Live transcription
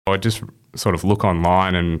I just sort of look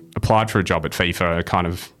online and applied for a job at FIFA kind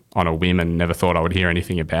of on a whim and never thought I would hear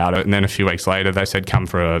anything about it. And then a few weeks later, they said come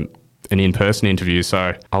for an in-person interview.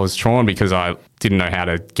 So I was drawn because I didn't know how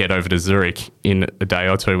to get over to Zurich in a day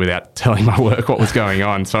or two without telling my work what was going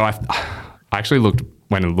on. So I actually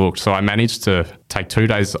went and looked. So I managed to take 2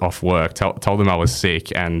 days off work, told them I was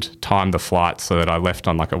sick and timed the flight so that I left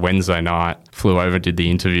on like a Wednesday night, flew over, did the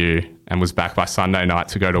interview and was back by Sunday night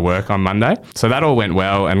to go to work on Monday. So that all went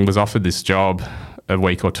well and was offered this job a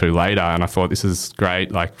week or two later. And I thought, this is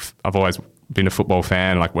great. Like, I've always been a football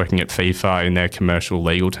fan, like working at FIFA in their commercial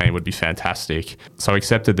legal team would be fantastic. So I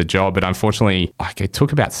accepted the job, but unfortunately, it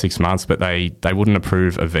took about 6 months, but they wouldn't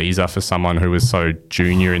approve a visa for someone who was so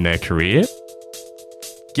junior in their career.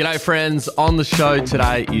 G'day friends, on the show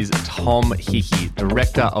today is Tom Hickey,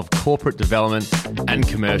 Director of Corporate Development and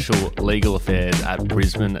Commercial Legal Affairs at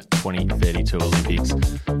Brisbane 2032 Olympics.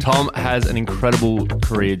 Tom has an incredible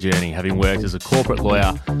career journey, having worked as a corporate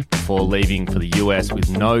lawyer before leaving for the US with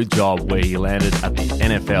no job, where he landed at the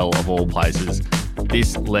NFL of all places.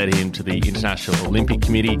 This led him to the International Olympic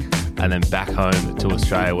Committee and then back home to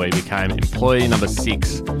Australia, where he became employee number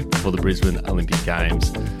 6 for the Brisbane Olympic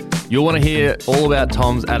Games. You'll want to hear all about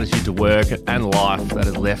Tom's attitude to work and life that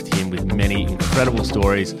has left him with many incredible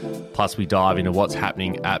stories. Plus, we dive into what's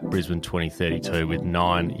happening at Brisbane 2032 with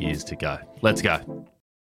 9 years to go. Let's go.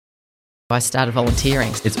 I started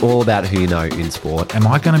volunteering. It's all about who you know in sport. Am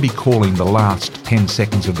I going to be calling the last 10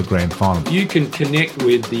 seconds of the grand final? You can connect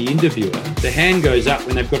with the interviewer. The hand goes up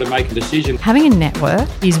when they've got to make a decision. Having a network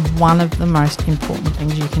is one of the most important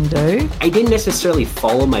things you can do. I didn't necessarily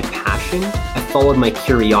follow my passion. I followed my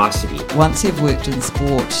curiosity. Once you've worked in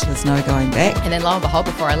sport, there's no going back. And then lo and behold,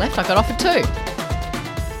 before I left, I got offered 2.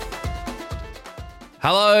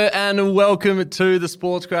 Hello and welcome to the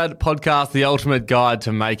Sports Grad podcast, the ultimate guide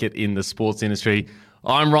to make it in the sports industry.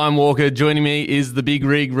 I'm Ryan Walker. Joining me is the big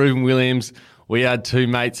rig, Reuben Williams. We are 2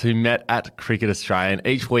 mates who met at Cricket Australia. And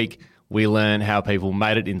each week we learn how people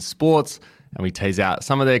made it in sports and we tease out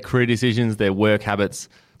some of their career decisions, their work habits,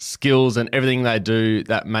 skills and everything they do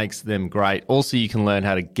that makes them great. Also, you can learn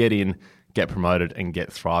how to get in, get promoted and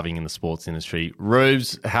get thriving in the sports industry.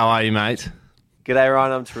 Rubes, how are you, mate? G'day,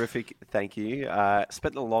 Ryan. I'm terrific. Thank you.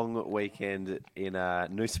 Spent a long weekend in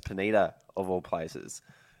Nusa Penida, of all places.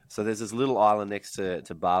 So there's this little island next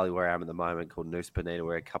to Bali where I am at the moment called Nusa Penida,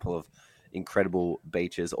 where a couple of incredible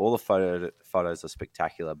beaches. All the photos are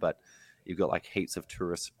spectacular, but you've got like heaps of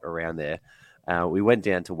tourists around there. We went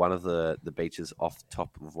down to one of the beaches off the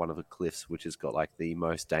top of one of the cliffs, which has got like the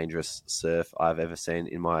most dangerous surf I've ever seen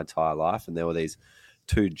in my entire life. And there were these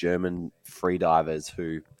 2 German free divers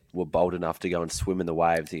who were bold enough to go and swim in the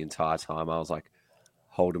waves the entire time. I was like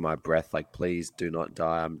holding my breath, like, please do not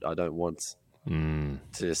die. I don't want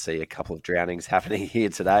to see a couple of drownings happening here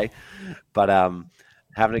today. But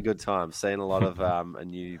having a good time, seeing a lot of a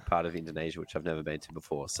new part of Indonesia, which I've never been to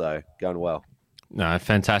before. So going well. No,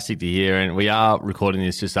 fantastic to hear. And we are recording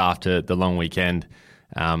this just after the long weekend.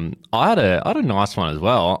 I had a nice one as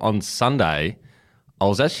well. On Sunday, I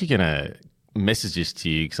was actually going to message this to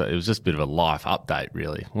you because it was just a bit of a life update,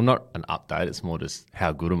 really. Well, not an update. It's more just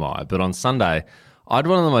how good am I. But on Sunday, I had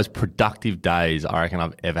one of the most productive days I reckon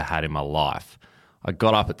I've ever had in my life. I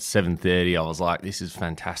got up at 7:30. I was like, this is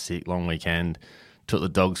fantastic, long weekend. Took the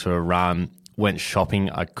dogs for a run, went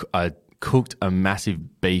shopping. I cooked a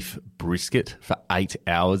massive beef brisket for 8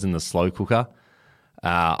 hours in the slow cooker.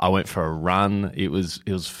 I went for a run. It was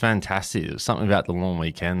fantastic. It was something about the long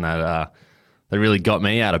weekend that really got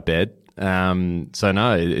me out of bed. So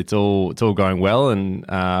no, it's all going well, and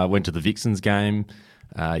went to the Vixens game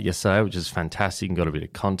yesterday, which is fantastic, and got a bit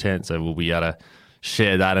of content. So we'll be able to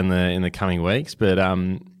share that in the coming weeks. But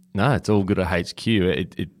no, it's all good at HQ.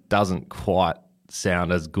 It doesn't quite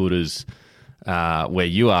sound as good as where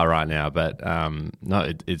you are right now, but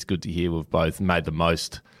no, it's good to hear we've both made the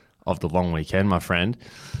most of the long weekend, my friend.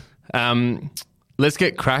 Let's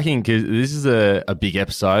get cracking because this is a big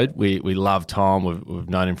episode. We love Tom. We've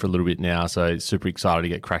known him for a little bit now, so super excited to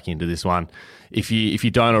get cracking into this one. If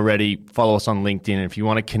you don't already, follow us on LinkedIn. And if you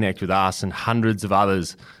want to connect with us and hundreds of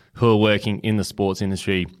others who are working in the sports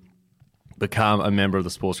industry, become a member of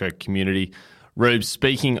the Sports Grad community. Rube,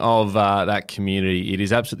 speaking of that community, it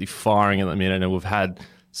is absolutely firing at the minute, and we've had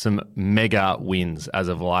some mega wins as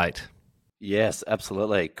of late. Yes,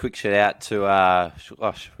 absolutely. Quick shout out to,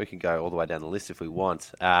 we can go all the way down the list if we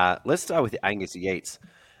want. Let's start with Angus Yeats.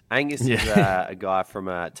 Angus is a guy from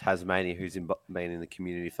Tasmania who's been in the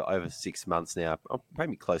community for over 6 months now,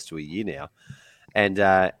 maybe close to a year now.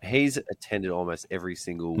 And he's attended almost every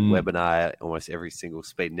single webinar, almost every single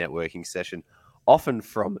speed networking session, often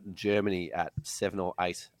from Germany at 7 or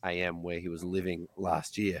 8 a.m. where he was living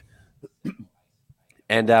last year.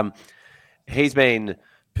 And he's been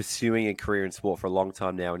pursuing a career in sport for a long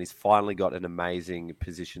time now, and he's finally got an amazing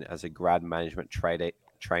position as a grad management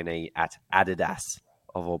trainee at Adidas,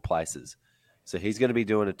 of all places. So he's going to be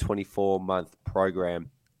doing a 24-month program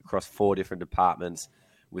across 4 different departments,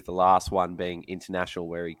 with the last one being international,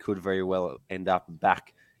 where he could very well end up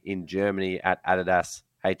back in Germany at Adidas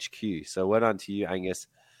HQ. So well done to you, Angus.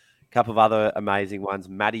 A couple of other amazing ones.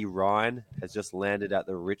 Matty Ryan has just landed at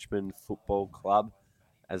the Richmond Football Club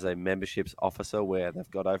as a memberships officer, where they've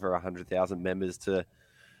got over 100,000 members to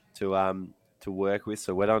work with.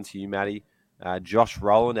 So well done to you, Matty. Josh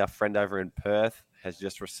Rowland, our friend over in Perth, has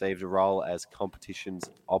just received a role as competitions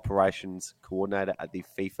operations coordinator at the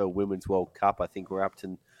FIFA Women's World Cup. I think we're up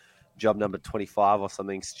to job number 25 or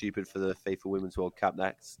something stupid for the FIFA Women's World Cup.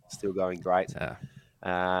 That's still going great. Yeah.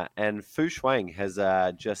 And Fu Shuang has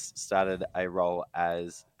just started a role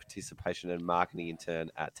as participation and marketing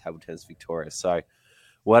intern at Table Tennis Victoria. So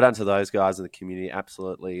well done to those guys in the community,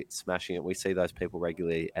 absolutely smashing it. We see those people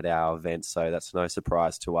regularly at our events, so that's no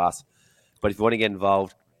surprise to us. But if you want to get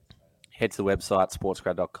involved, head to the website,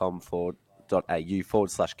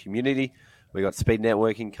 sportsgrad.com.au/community. We've got speed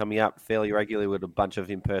networking coming up fairly regularly with a bunch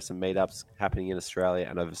of in-person meetups happening in Australia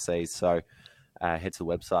and overseas. So head to the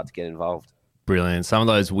website to get involved. Brilliant. Some of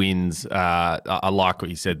those wins, I like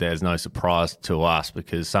what you said there, is no surprise to us,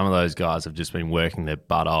 because some of those guys have just been working their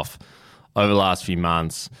butt off over the last few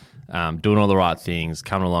months, doing all the right things,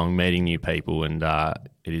 coming along, meeting new people, and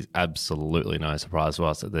it is absolutely no surprise to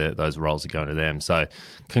us that those roles are going to them. So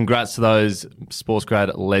congrats to those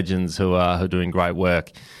SportsGrad legends who are doing great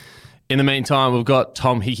work. In the meantime, we've got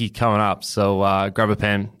Tom Hickey coming up, so grab a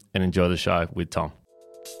pen and enjoy the show with Tom.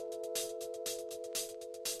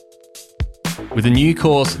 With a new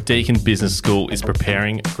course, Deakin Business School is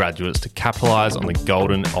preparing graduates to capitalise on the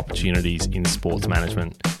golden opportunities in sports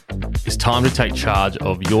management. It's time to take charge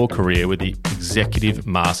of your career with the Executive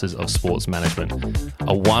Masters of Sports Management,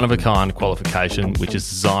 a one-of-a-kind qualification which is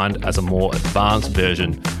designed as a more advanced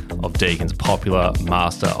version of Deakin's popular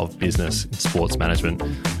Master of Business in Sports Management,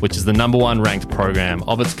 which is the #1 ranked program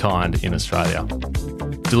of its kind in Australia.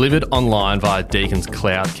 Delivered online via Deakin's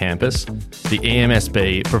Cloud Campus, the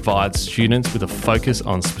EMSB provides students with a focus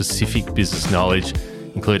on specific business knowledge,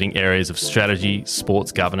 including areas of strategy,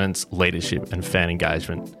 sports governance, leadership, and fan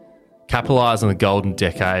engagement. Capitalise on the golden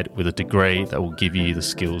decade with a degree that will give you the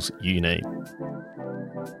skills you need.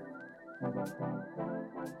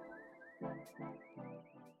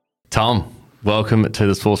 Tom, welcome to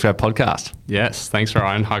the SportsGrad podcast. Yes, thanks,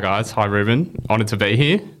 Ryan. Hi, guys. Hi, Ruben. Honoured to be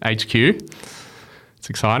here, HQ. It's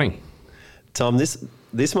exciting. Tom, this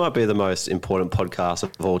might be the most important podcast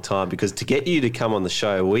of all time, because to get you to come on the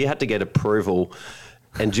show, we had to get approval.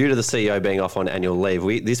 And due to the CEO being off on annual leave,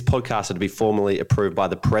 this podcast had to be formally approved by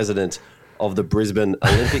the president of the Brisbane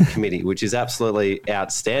Olympic Committee, which is absolutely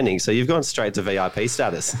outstanding. So you've gone straight to VIP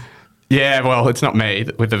status. Yeah, well, it's not me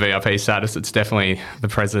with the VIP status. It's definitely the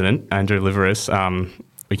president, Andrew Liveris.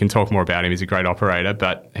 We can talk more about him. He's a great operator,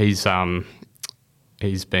 but he's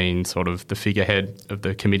been sort of the figurehead of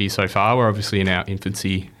the committee so far. We're obviously in our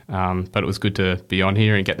infancy, but it was good to be on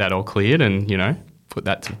here and get that all cleared and,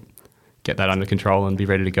 get that under control and be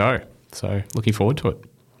ready to go. So looking forward to it.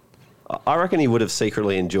 I reckon he would have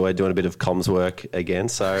secretly enjoyed doing a bit of comms work again.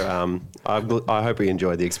 So I hope he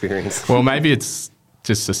enjoyed the experience. Well, maybe it's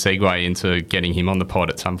just a segue into getting him on the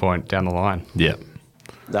pod at some point down the line. Yeah.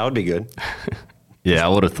 That would be good. Yeah, I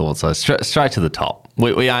would have thought so. Straight to the top.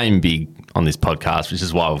 We aim big on this podcast, which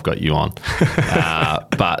is why we've got you on.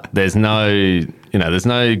 But there's no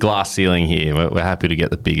glass ceiling here. We're happy to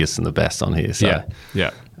get the biggest and the best on here. So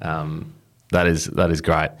yeah. That is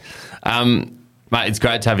great. Mate, it's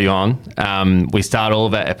great to have you on. We start all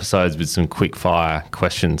of our episodes with some quick fire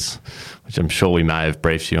questions, which I'm sure we may have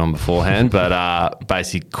briefed you on beforehand, but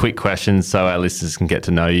basic quick questions so our listeners can get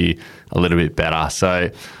to know you a little bit better. So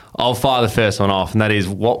I'll fire the first one off, and that is,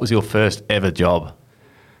 what was your first ever job?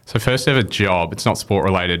 So first ever job, it's not sport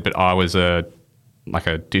related, but I was a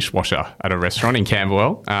dishwasher at a restaurant in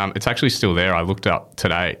Camberwell. It's actually still there. I looked up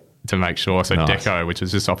today to make sure. So nice. Deco, which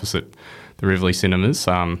is just opposite the Rivoli Cinemas.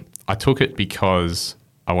 I took it because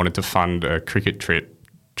I wanted to fund a cricket trip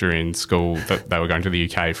during school that they were going to the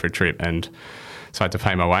UK for a trip, and so I had to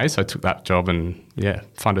pay my way. So I took that job and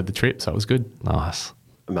funded the trip. So it was good. Nice.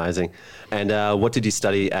 Amazing. And what did you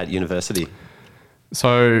study at university?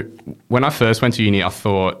 So when I first went to uni,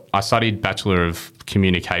 I studied Bachelor of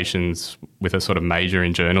Communications with a sort of major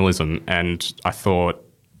in journalism, and I thought,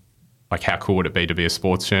 how cool would it be to be a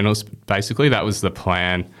sports journalist? Basically, that was the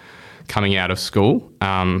plan coming out of school.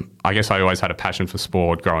 I guess I always had a passion for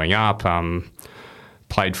sport growing up.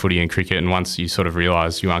 Played footy and cricket, and once you sort of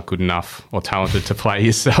realise you aren't good enough or talented to play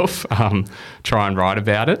yourself, try and write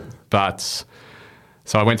about it. But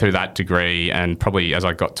so I went through that degree, and probably as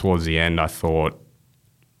I got towards the end, I thought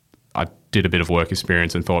I did a bit of work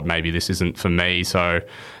experience and thought maybe this isn't for me. So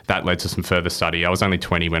that led to some further study. I was only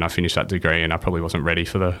 20 when I finished that degree, and I probably wasn't ready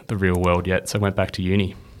for the real world yet, so I went back to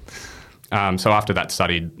uni. So after that,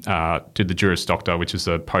 studied, did the Juris Doctor, which is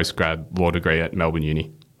a postgrad law degree at Melbourne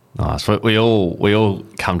Uni. Nice. We all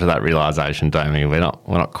come to that realisation, don't we? We're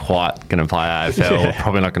not quite going to play AFL. We're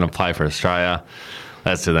probably not going to play for Australia.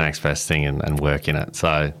 Let's do the next best thing and work in it.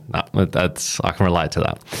 So I can relate to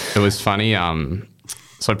that. It was funny.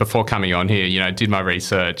 So before coming on here, did my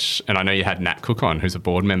research, and I know you had Nat Cook on, who's a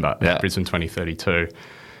board member at Brisbane 2032.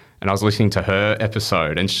 And I was listening to her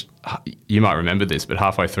episode, and you might remember this, but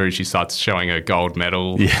halfway through she starts showing her gold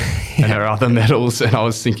medal and her other medals. And I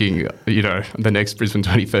was thinking, the next Brisbane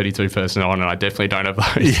 2032 person on, and I definitely don't have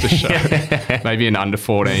those to show. Maybe an under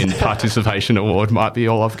 14 participation award might be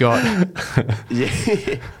all I've got.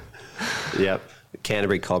 Yeah. Yep.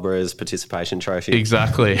 Canterbury Cobras participation trophy.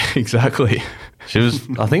 Exactly. I think she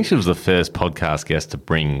was the first podcast guest to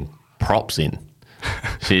bring props in.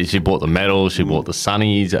 She bought the medal, she bought the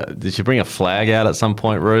sunnies. Did she bring a flag out at some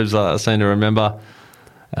point, Rubes? I seem to remember.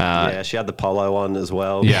 Yeah, she had the polo on as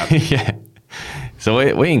well. Yeah. Yeah.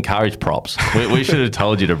 So we encourage props. We should have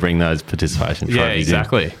told you to bring those participation trophies. Yeah,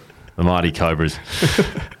 exactly. In. The mighty Cobras.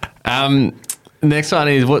 Next one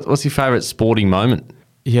is, what's your favourite sporting moment?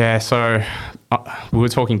 Yeah, so we were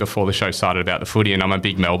talking before the show started about the footy, and I'm a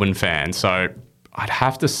big Melbourne fan, so I'd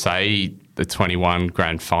have to say the 21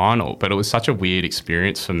 grand final, but it was such a weird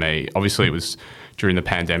experience for me. Obviously, it was during the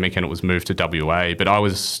pandemic and it was moved to WA, but I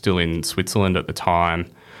was still in Switzerland at the time,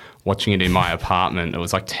 watching it in my apartment. It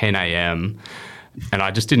was like 10 a.m. and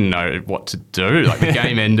I just didn't know what to do. Like, the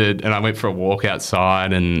game ended and I went for a walk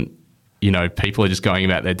outside, and people are just going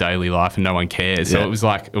about their daily life and no one cares. So it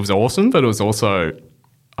was awesome, but it was also,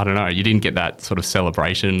 I don't know, you didn't get that sort of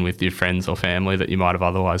celebration with your friends or family that you might have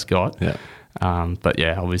otherwise got. Yeah. But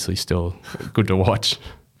yeah, obviously still good to watch.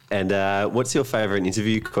 And what's your favourite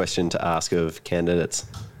interview question to ask of candidates?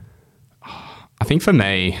 I think for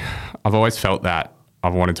me, I've always felt that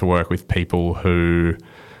I've wanted to work with people who,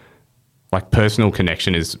 like, personal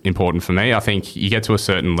connection is important for me. I think you get to a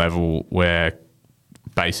certain level where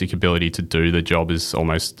basic ability to do the job is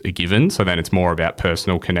almost a given. So then it's more about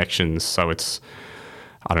personal connections. So it's,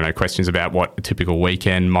 I don't know, questions about what a typical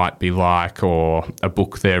weekend might be like, or a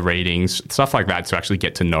book they're reading, stuff like that, to actually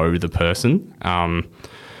get to know the person,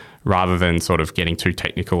 rather than sort of getting too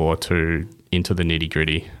technical or too into the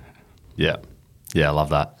nitty-gritty. Yeah. Yeah, I love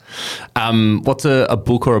that. What's a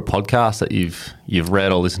book or a podcast that you've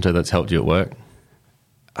read or listened to that's helped you at work?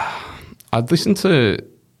 I'd listened to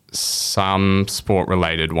some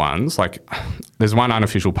sport-related ones. Like, there's one,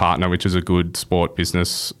 Unofficial Partner, which is a good sport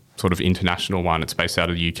business sort of international one. It's based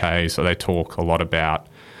out of the UK, so they talk a lot about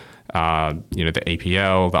the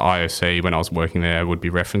EPL, the IOC. When I was working there, would be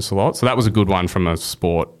referenced a lot. So that was a good one from a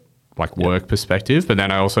sport work perspective. But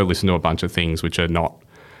then I also listened to a bunch of things which are not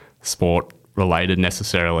sport related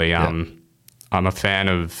necessarily. I'm a fan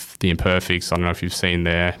of The Imperfects. I don't know if you've seen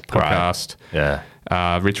their podcast. Right.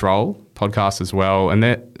 Yeah. Rich Roll podcast as well, and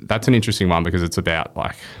that's an interesting one because it's about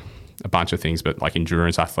like a bunch of things, but like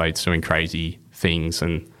endurance athletes doing crazy things,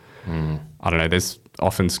 and I don't know, there's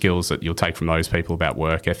often skills that you'll take from those people about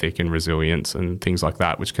work ethic and resilience and things like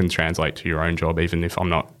that, which can translate to your own job, even if I'm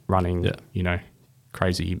not running,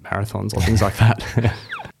 crazy marathons or things like that.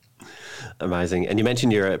 Amazing. And you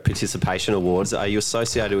mentioned your participation awards. Are you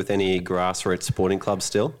associated with any grassroots sporting clubs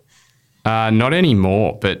still? Not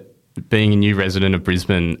anymore, but being a new resident of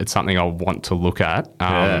Brisbane, it's something I want to look at.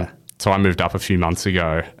 So I moved up a few months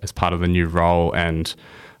ago as part of the new role, and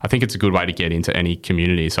I think it's a good way to get into any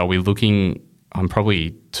community. So I'll be looking, I'm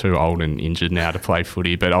probably too old and injured now to play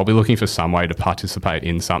footy, but I'll be looking for some way to participate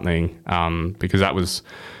in something, because that was,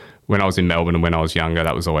 when I was in Melbourne and when I was younger,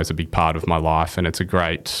 that was always a big part of my life. And it's a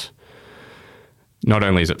great, not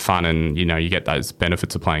only is it fun and, you get those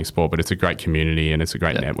benefits of playing sport, but it's a great community and it's a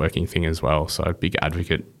great networking thing as well. So big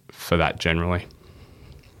advocate for that generally.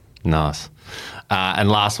 Nice. And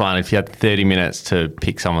last one, if you had 30 minutes to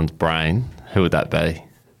pick someone's brain, who would that be?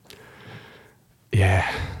 Yeah,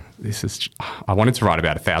 I wanted to write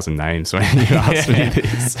about 1,000 names when you asked me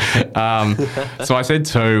this. So I said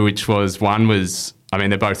two, which was, one was, I mean,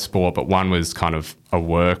 they're both sport, but one was kind of a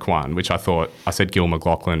work one, which I said Gil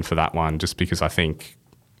McLachlan for that one, just because I think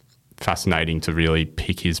fascinating to really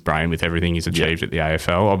pick his brain with everything he's achieved at the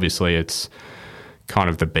AFL. Obviously, it's kind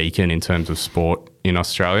of the beacon in terms of sport in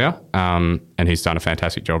Australia, and he's done a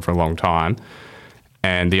fantastic job for a long time.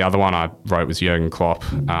 And the other one I wrote was Jurgen Klopp.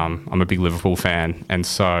 I'm a big Liverpool fan, and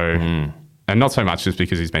so, and not so much just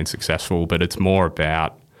because he's been successful, but it's more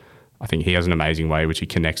about, I think he has an amazing way which he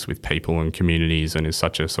connects with people and communities and is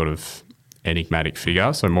such a sort of enigmatic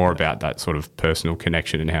figure. So more about that sort of personal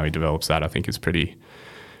connection and how he develops that, I think is pretty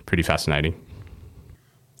fascinating.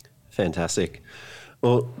 Fantastic.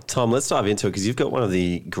 Well, Tom, let's dive into it because you've got one of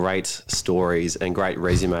the great stories and great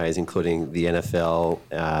resumes, including the NFL,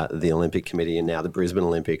 the Olympic Committee, and now the Brisbane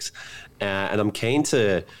Olympics. And I'm keen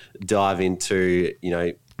to dive into,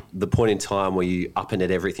 the point in time where you up and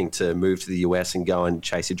did everything to move to the US and go and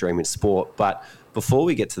chase your dream in sport. But before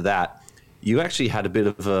we get to that, you actually had a bit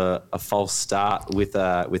of a false start with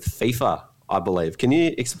FIFA, I believe. Can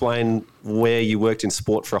you explain where you worked in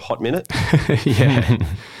sport for a hot minute?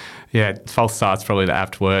 Yeah, false start's probably the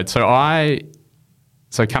apt word. So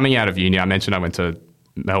coming out of uni, I mentioned I went to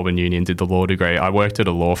Melbourne Uni and did the law degree. I worked at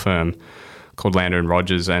a law firm called Lander and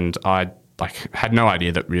Rogers, and I had no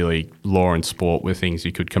idea that really law and sport were things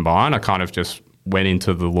you could combine. I kind of just went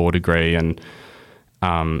into the law degree, and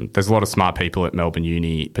there's a lot of smart people at Melbourne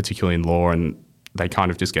Uni, particularly in law, and they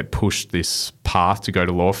kind of just get pushed this path to go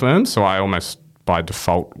to law firms. So I almost by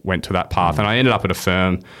default went to that path, and I ended up at a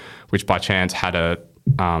firm which by chance had a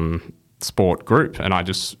sport group, and I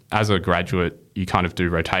just, as a graduate, you kind of do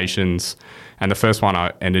rotations, and the first one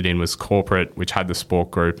I ended in was corporate, which had the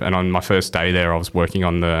sport group, and on my first day there I was working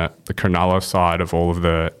on the Cronulla side of all of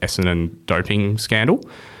the Essendon doping scandal,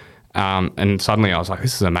 and suddenly I was like,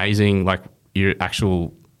 this is amazing, like you're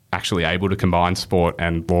actually able to combine sport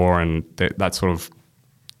and law, and that sort of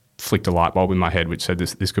flicked a light bulb in my head which said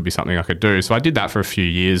this could be something I could do. So I did that for a few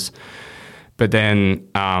years, but then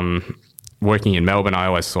working in Melbourne, I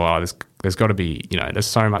always thought, there's got to be, there's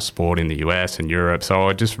so much sport in the US and Europe. So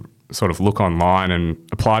I just sort of look online and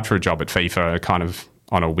applied for a job at FIFA kind of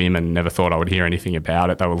on a whim and never thought I would hear anything about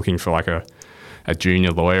it. They were looking for like a junior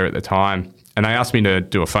lawyer at the time. And they asked me to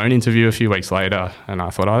do a phone interview a few weeks later. And I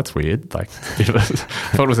thought, that's weird. Like, I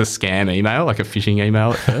thought it was a scam email, like a phishing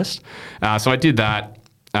email at first. So I did that.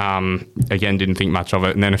 Again, didn't think much of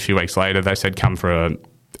it. And then a few weeks later, they said, come for an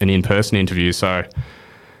in-person interview. So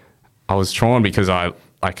I was drawn because I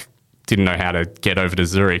didn't know how to get over to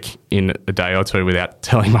Zurich in a day or two without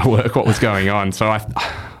telling my work what was going on. So I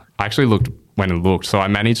actually went and looked. So I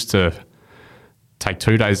managed to take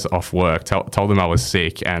 2 days off work, told them I was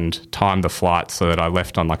sick, and timed the flight so that I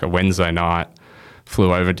left on like a Wednesday night,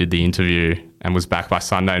 flew over, did the interview, and was back by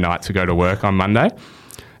Sunday night to go to work on Monday.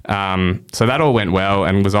 So that all went well,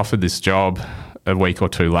 and was offered this job a week or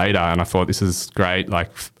two later, and I thought, this is great.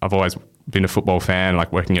 Like, I've always been a football fan,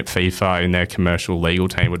 like working at FIFA in their commercial legal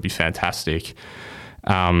team would be fantastic.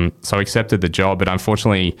 So I accepted the job, but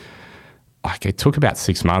unfortunately, it took about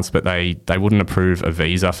 6 months, but they wouldn't approve a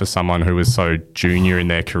visa for someone who was so junior in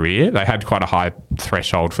their career. They had quite a high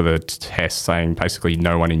threshold for the test, saying basically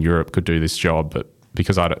no one in Europe could do this job, but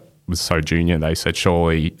because I was so junior, they said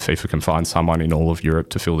surely FIFA can find someone in all of Europe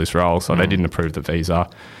to fill this role, so they didn't approve the visa,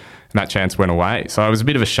 and that chance went away. So it was a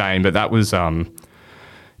bit of a shame, but that was...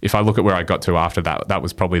 if I look at where I got to after that, that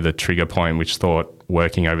was probably the trigger point which thought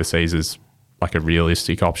working overseas is like a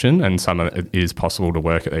realistic option, and it is possible to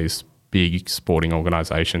work at these big sporting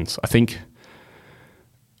organisations. I think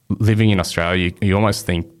living in Australia, you almost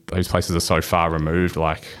think those places are so far removed,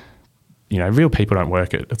 like, real people don't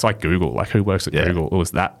work at, it's like Google, like who works at Google?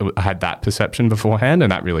 I had that perception beforehand,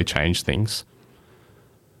 and that really changed things.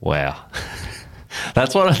 Wow.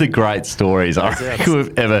 That's one of the great stories I reckon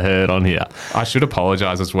we've ever heard on here. I should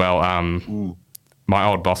apologise as well.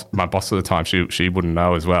 My boss at the time, she wouldn't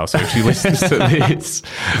know as well. So if she listens to this,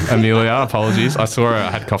 Amelia, apologies. I saw her,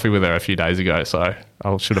 I had coffee with her a few days ago, so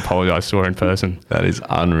I should apologise to her in person. That is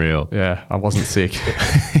unreal. Yeah, I wasn't sick.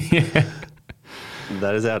 Yeah.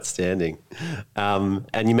 That is outstanding.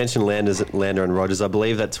 And you mentioned Lander and Rogers. I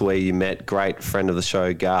believe that's where you met great friend of the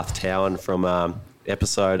show, Garth Towan from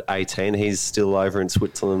episode 18. He's still over in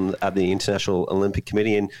Switzerland at the International Olympic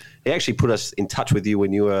Committee, and he actually put us in touch with you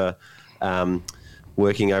when you were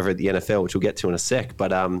working over at the NFL, which we'll get to in a sec.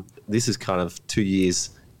 But this is kind of 2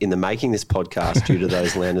 years in the making, this podcast, due to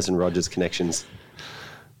those Landers and Rogers connections.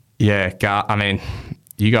 Yeah, I mean,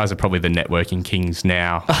 you guys are probably the networking kings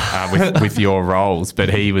now with your roles, but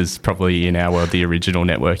he was probably in our world the original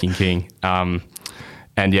networking king.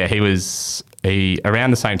 And yeah, he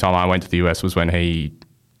around the same time I went to the US was when he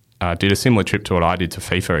did a similar trip to what I did to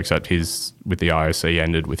FIFA, except his with the IOC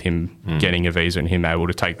ended with him getting a visa and him able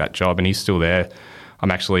to take that job, and he's still there. I'm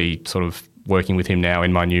actually sort of working with him now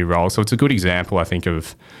in my new role. So it's a good example, I think,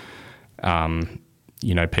 of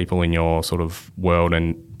people in your sort of world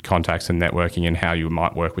and contacts and networking and how you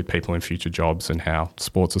might work with people in future jobs and how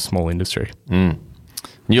sport's a small industry.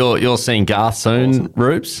 You're seeing Garth soon,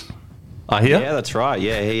 Rubes, I hear? Yeah, that's right.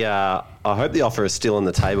 Yeah, he. I hope the offer is still on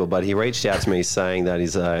the table, but he reached out to me saying that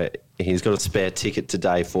he's got a spare ticket to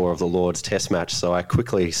day 4 of the Lord's Test match. So I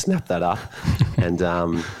quickly snapped that up, and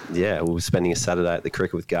we'll be spending a Saturday at the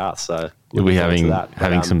cricket with Garth. So we'll be having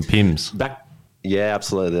some pims. Yeah,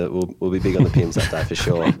 absolutely. We'll be big on the pims that day for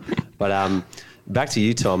sure. But back to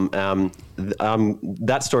you, Tom.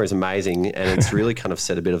 That story is amazing, and it's really kind of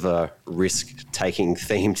set a bit of a risk-taking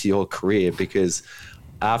theme to your career, because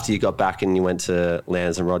after you got back and you went to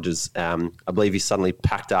Landers and Rogers, I believe you suddenly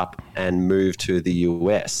packed up and moved to the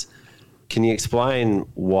US. Can you explain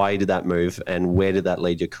why you did that move and where did that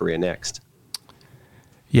lead your career next?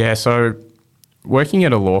 Yeah, so working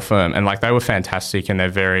at a law firm, and they were fantastic, and they're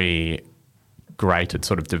very great at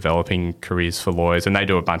sort of developing careers for lawyers, and they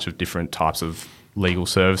do a bunch of different types of legal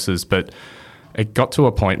services, but it got to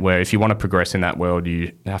a point where if you want to progress in that world, you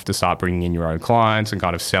have to start bringing in your own clients and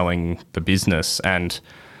kind of selling the business. And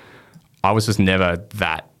I was just never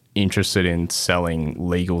that interested in selling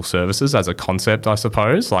legal services as a concept, I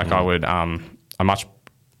suppose. It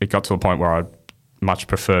got to a point where I'd much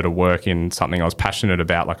prefer to work in something I was passionate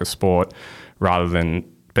about, like a sport, rather than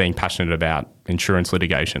being passionate about insurance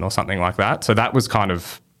litigation or something like that. So that was kind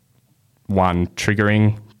of one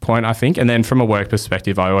triggering point, I think. And then from a work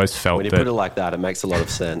perspective, I always felt when you put it like that, it makes a lot of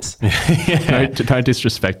sense. No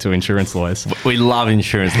disrespect to insurance lawyers. We love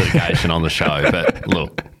insurance litigation on the show, but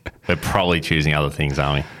look, we're probably choosing other things,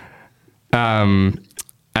 aren't we?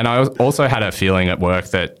 And I also had a feeling at work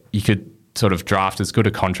that you could sort of draft as good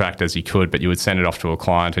a contract as you could, but you would send it off to a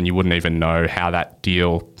client and you wouldn't even know how that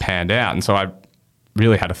deal panned out. And so I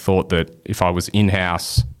really had a thought that if I was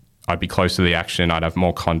in-house, I'd be close to the action, I'd have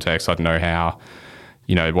more context, I'd know how,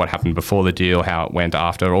 what happened before the deal, how it went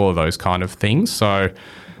after, all of those kind of things. So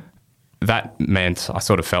that meant I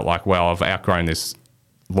sort of felt like, well, I've outgrown this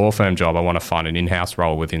law firm job. I want to find an in-house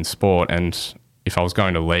role within sport. And if I was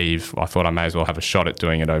going to leave, I thought I may as well have a shot at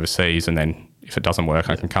doing it overseas. And then if it doesn't work,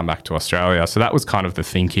 I can come back to Australia. So that was kind of the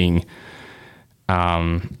thinking.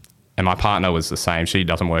 And my partner was the same. She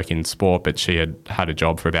doesn't work in sport, but she had a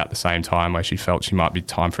job for about the same time where she felt she might be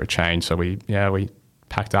time for a change. So we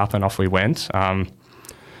packed up and off we went.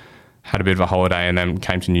 Had a bit of a holiday and then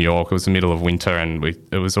came to New York. It was the middle of winter, and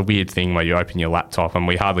it was a weird thing where you open your laptop and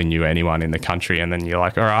we hardly knew anyone in the country, and then you're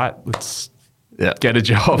like, all right, let's get a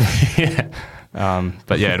job.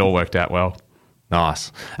 But yeah, it all worked out well.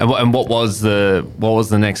 Nice. And what was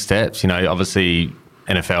the next steps? Obviously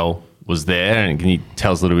NFL was there, and can you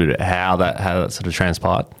tell us a little bit how that sort of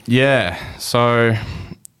transpired? Yeah. So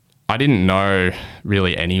I didn't know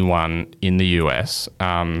really anyone in the US.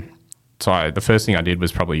 So the first thing I did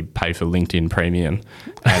was probably pay for LinkedIn Premium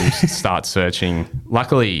and start searching.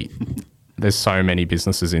 Luckily, there's so many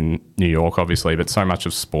businesses in New York, obviously, but so much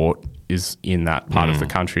of sport is in that part of the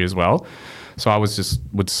country as well. So I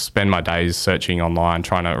would spend my days searching online,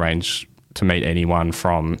 trying to arrange to meet anyone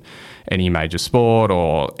from any major sport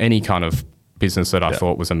or any kind of business that I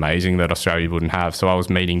thought was amazing that Australia wouldn't have. So I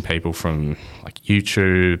was meeting people from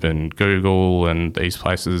YouTube and Google and these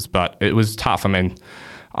places, but it was tough. I mean,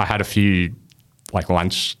 I had a few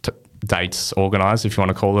lunch dates organised, if you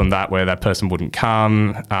want to call them that, where that person wouldn't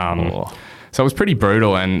come. So it was pretty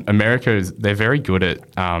brutal. And America, they're very good at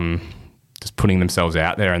just putting themselves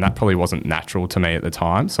out there, and that probably wasn't natural to me at the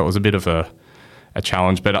time. So it was a bit of a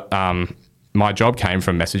challenge. But my job came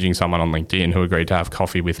from messaging someone on LinkedIn who agreed to have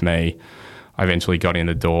coffee with me. I eventually got in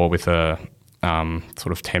the door with a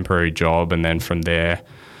sort of temporary job, and then from there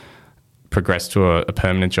progressed to a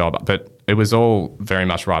permanent job. But it was all very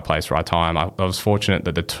much right place, right time. I was fortunate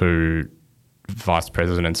that the two vice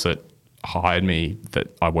presidents that hired me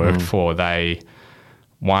that I worked for,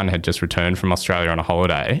 one had just returned from Australia on a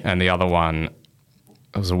holiday, and the other one,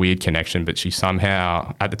 it was a weird connection, but she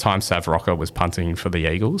somehow, at the time, Sav Rocker was punting for the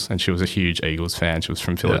Eagles, and she was a huge Eagles fan. She was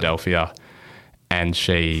from Philadelphia, and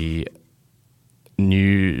she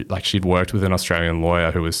knew, she'd worked with an Australian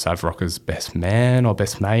lawyer who was Sav Rocker's best man or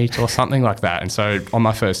best mate or something like that. And so on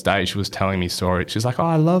my first day, she was telling me stories. She's like, oh,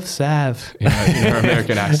 I love Sav, in her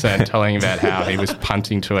American accent, telling about how he was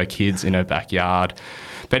punting to her kids in her backyard.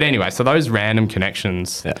 But anyway, so those random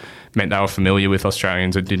connections meant they were familiar with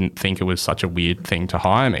Australians and didn't think it was such a weird thing to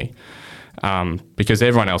hire me. Because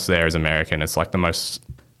everyone else there is American. It's the most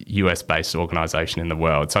US-based organisation in the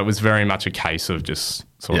world. So it was very much a case of just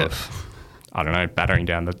sort of, I don't know, battering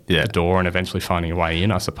down the door and eventually finding a way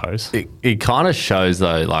in, I suppose. It kind of shows,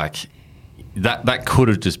 though, that could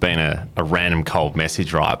have just been a random cold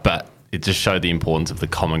message, right? But it just showed the importance of the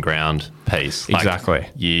common ground piece. Like, exactly.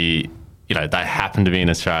 You know, they happen to be in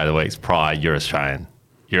Australia the weeks prior. You're Australian.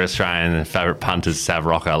 You're Australian, and favourite punter's Sav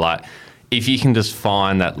Rocker. Like, if you can just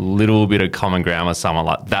find that little bit of common ground with someone,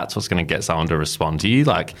 like, that's what's going to get someone to respond to you.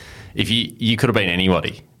 Like, if you could have been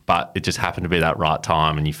anybody, but it just happened to be that right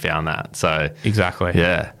time and you found that. So exactly.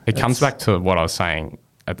 Yeah. It comes back to what I was saying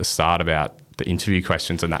at the start about the interview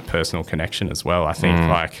questions and that personal connection as well. I think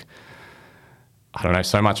like, I don't know,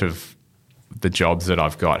 so much of the jobs that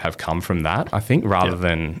I've got have come from that, I think, rather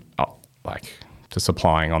than like just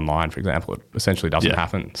applying online, for example. It essentially doesn't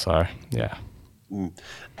happen. So, yeah.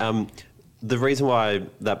 The reason why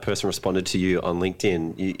that person responded to you on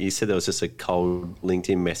LinkedIn, you said there was just a cold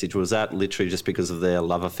LinkedIn message. Was that literally just because of their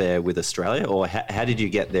love affair with Australia, or how did you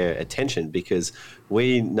get their attention? Because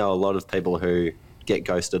we know a lot of people who get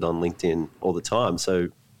ghosted on LinkedIn all the time. So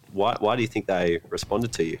why do you think they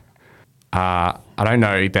responded to you? I don't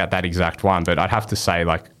know about that exact one, but I'd have to say,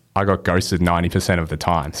 like, I got ghosted 90% of the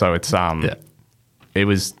time. So it's it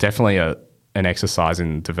was definitely an exercise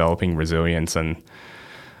in developing resilience. And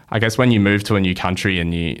I guess when you move to a new country and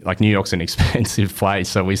New York's an expensive place,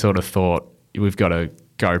 so we sort of thought we've got to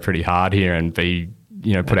go pretty hard here and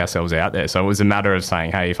put ourselves out there. So it was a matter of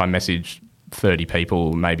saying, hey, if I message 30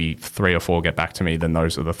 people, maybe 3 or 4 get back to me, then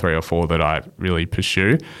those are the 3 or 4 that I really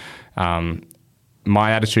pursue.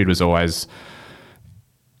 My attitude was always,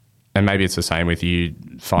 and maybe it's the same with you,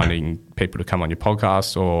 finding people to come on your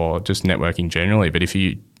podcast or just networking generally, but if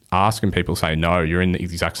you ask and people say no, you're in the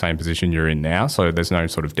exact same position you're in now, so there's no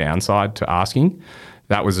sort of downside to asking.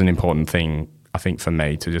 That was an important thing, I think, for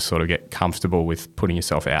me, to just sort of get comfortable with putting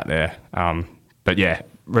yourself out there. But yeah,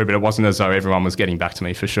 Ruben, it wasn't as though everyone was getting back to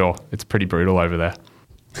me, for sure. It's pretty brutal over there.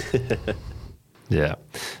 Yeah.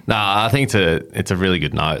 No, I think it's a really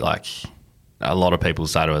good note. Like, a lot of people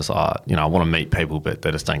say to us, I want to meet people, but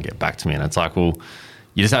they just don't get back to me. And it's like, well,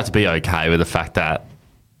 you just have to be okay with the fact that,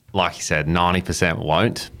 like you said, 90%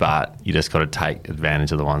 won't, but you just got to take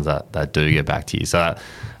advantage of the ones that do get back to you. So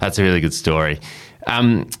that's a really good story.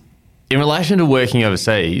 In relation to working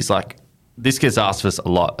overseas, like, this gets asked of us a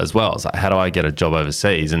lot as well. It's like, how do I get a job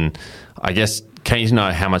overseas? And I guess, can you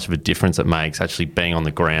know how much of a difference it makes actually being on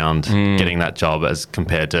the ground, getting that job, as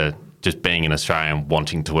compared to just being in Australia and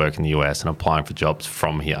wanting to work in the US and applying for jobs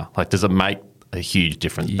from here? Like, does it make a huge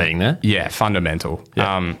difference being there? Yeah, fundamental.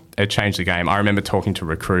 Yeah. It changed the game. I remember talking to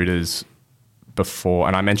recruiters before,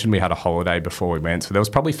 and I mentioned we had a holiday before we went. So there was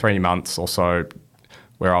probably 3 months or so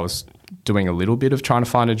where I was doing a little bit of trying to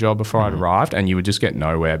find a job before I'd arrived, and you would just get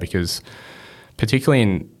nowhere because,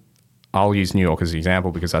 particularly I'll use New York as an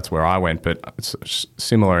example because that's where I went, but it's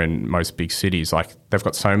similar in most big cities. Like, they've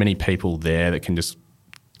got so many people there that can just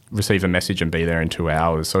receive a message and be there in 2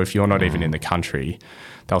 hours. So if you're not even in the country,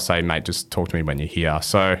 they'll say, mate, just talk to me when you're here.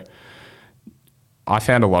 So I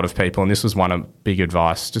found a lot of people, and this was one of big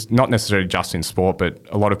advice, just not necessarily just in sport, but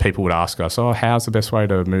a lot of people would ask us, how's the best way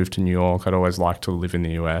to move to New York? I'd always like to live in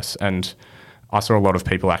the US. And I saw a lot of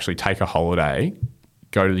people actually take a holiday,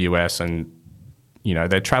 go to the US, and,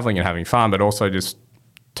 they're traveling and having fun, but also just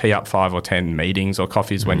tee up 5 or 10 meetings or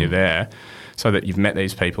coffees when you're there, so that you've met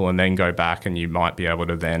these people and then go back and you might be able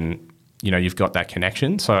to then, you've got that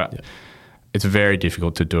connection. So it's very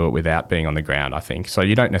difficult to do it without being on the ground, I think. So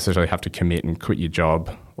you don't necessarily have to commit and quit your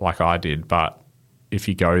job like I did, but if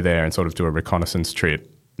you go there and sort of do a reconnaissance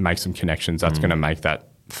trip, make some connections, that's going to make that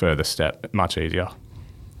further step much easier.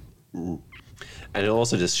 And it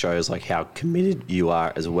also just shows like how committed you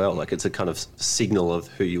are as well. Like, it's a kind of signal of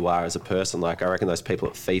who you are as a person. Like, I reckon those people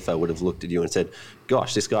at FIFA would have looked at you and said,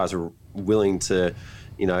 gosh, this guy's willing to,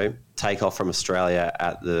 take off from Australia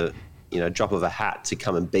at the, drop of a hat to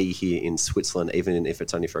come and be here in Switzerland, even if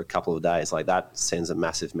it's only for a couple of days. Like, that sends a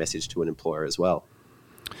massive message to an employer as well.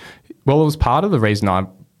 Well, it was part of the reason I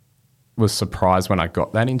was surprised when I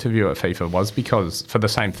got that interview at FIFA, was because, for the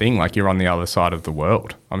same thing, like, you're on the other side of the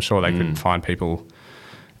world. I'm sure they could find people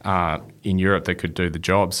in Europe that could do the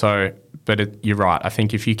job. So, but you're right. I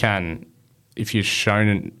think if you're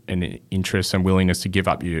shown an interest and willingness to give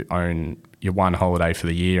up your one holiday for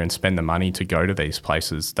the year and spend the money to go to these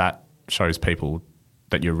places, that shows people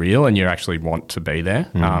that you're real and you actually want to be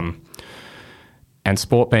there. And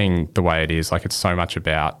sport being the way it is, like, it's so much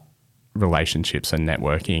about relationships and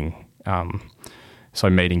networking. So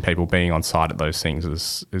meeting people, being on site at those things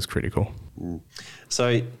is critical.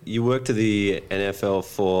 So you worked at the NFL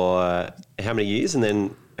for how many years, and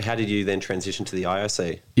then how did you then transition to the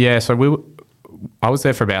IOC? Yeah, so I was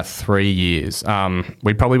there for about 3 years.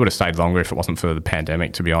 We probably would have stayed longer if it wasn't for the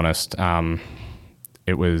pandemic, to be honest. We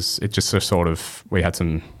had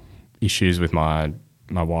some issues with my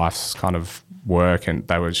my wife's kind of work, and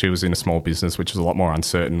she was in a small business, which is a lot more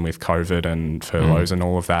uncertain with COVID and furloughs and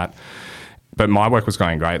all of that. But my work was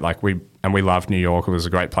going great. Like we loved New York. It was a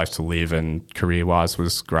great place to live, and career-wise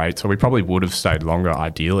was great. So we probably would have stayed longer,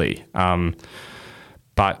 ideally.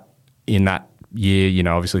 But in that year, you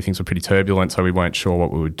know, obviously things were pretty turbulent, so we weren't sure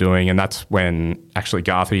what we were doing. And that's when actually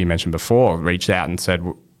Garth, who you mentioned before, reached out and said,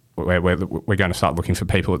 we're going to start looking for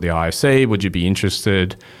people at the IOC. Would you be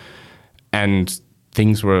interested? And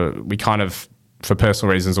we kind of, for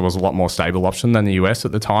personal reasons, it was a lot more stable option than the US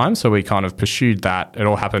at the time. So we kind of pursued that. It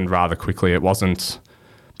all happened rather quickly. It wasn't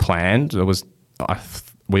planned.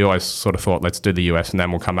 We always sort of thought, let's do the US and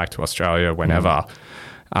then we'll come back to Australia whenever.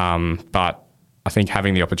 But I think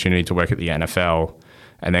having the opportunity to work at the NFL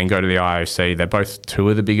and then go to the IOC, they're both two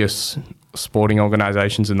of the biggest sporting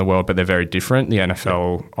organisations in the world, but they're very different. The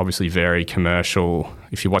NFL, obviously very commercial.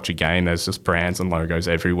 If you watch a game, there's just brands and logos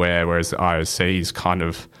everywhere, whereas the IOC is kind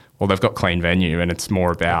of, well, they've got clean venue and it's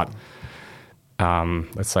more about,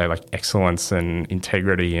 let's say, like excellence and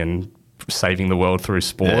integrity and saving the world through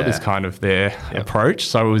sport is kind of their approach.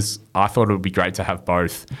 So I thought it would be great to have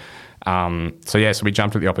both. So we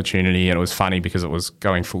jumped at the opportunity, and it was funny because it was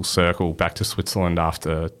going full circle back to Switzerland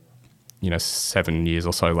after, 7 years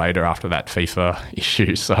or so later after that FIFA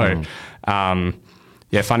issue. So,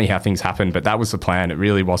 funny how things happened, but that was the plan. It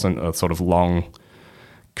really wasn't a sort of long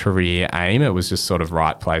career aim. It was just sort of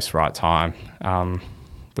right place, right time,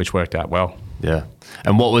 which worked out well. Yeah.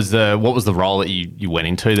 And what was the role that you went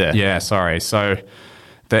into there? Yeah, sorry. So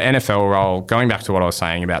the NFL role, going back to what I was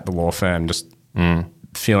saying about the law firm, just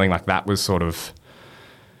feeling like that was sort of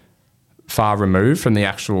far removed from the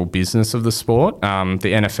actual business of the sport. The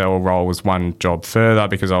NFL role was one job further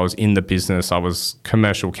because I was in the business. I was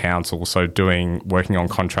commercial counsel, so working on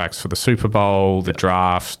contracts for the Super Bowl, the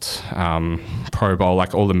draft, Pro Bowl,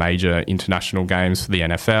 like all the major international games for the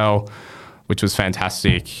NFL, which was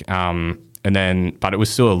fantastic. But it was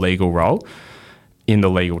still a legal role in the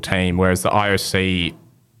legal team, whereas the IOC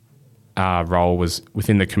role was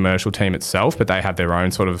within the commercial team itself, but they had their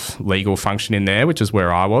own sort of legal function in there, which is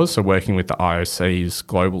where I was. So working with the IOC's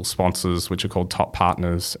global sponsors, which are called top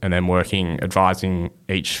partners, and then advising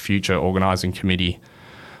each future organising committee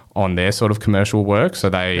on their sort of commercial work. So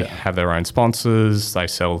they have their own sponsors, they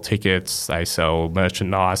sell tickets, they sell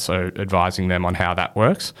merchandise, so advising them on how that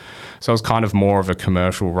works. So it was kind of more of a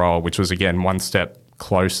commercial role, which was, again, one step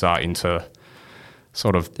closer into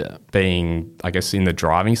sort of being, I guess, in the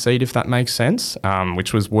driving seat, if that makes sense,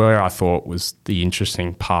 which was where I thought was the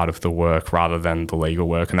interesting part of the work rather than the legal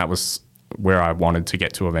work. And that was where I wanted to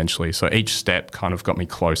get to eventually. So each step kind of got me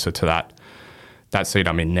closer to that seat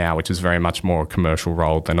I'm in now, which is very much more a commercial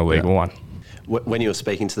role than a legal one. When you were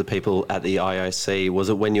speaking to the people at the IOC, was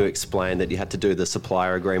it when you explained that you had to do the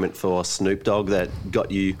supplier agreement for Snoop Dogg that got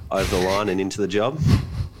you over the line and into the job?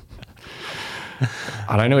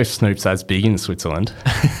 I don't know if Snoop's as big in Switzerland.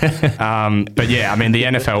 But yeah, I mean, the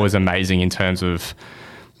NFL was amazing in terms of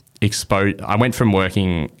I went from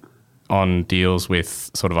working on deals with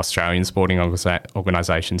sort of Australian sporting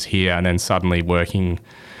organisations here and then suddenly working,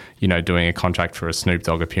 doing a contract for a Snoop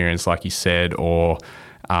Dogg appearance, like you said, or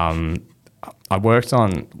I worked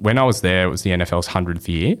on, when I was there, it was the NFL's 100th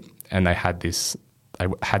year, and they had this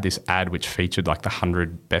ad which featured like the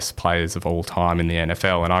 100 best players of all time in the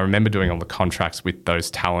NFL. And I remember doing all the contracts with those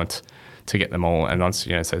talent to get them all. And once,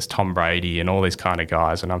 it says Tom Brady and all these kind of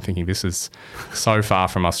guys. And I'm thinking, this is so far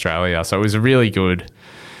from Australia. So it was a really good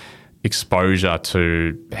exposure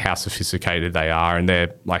to how sophisticated they are. And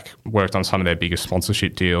they're like worked on some of their biggest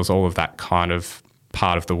sponsorship deals, all of that kind of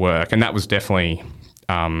part of the work. And that was definitely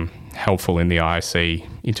helpful in the IOC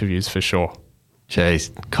interviews for sure.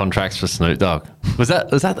 Jeez, contracts for Snoop Dogg. Was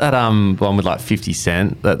that one with like 50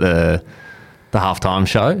 Cent at the halftime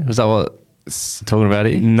show? Was that what it's talking about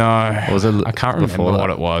here? No, or was it? I can't remember what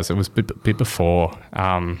it was. It was a bit before.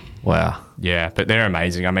 Wow. Yeah, but they're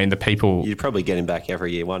amazing. I mean, the people. You'd probably get him back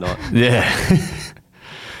every year. Why not? Yeah.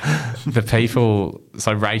 The people.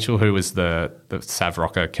 So Rachel, who was the Sav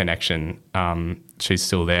Rocker connection, she's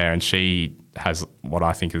still there, and she has what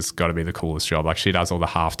I think has got to be the coolest job. Like, she does all the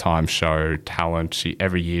halftime show talent.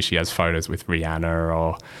 Every year she has photos with Rihanna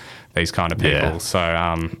or these kind of people. Yeah.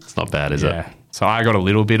 So it's not bad, is it? So I got a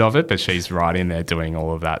little bit of it, but she's right in there doing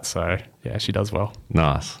all of that. So yeah, she does well.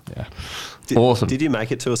 Nice. Yeah. Awesome. Did you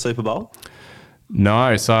make it to a Super Bowl?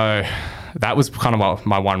 No. So that was kind of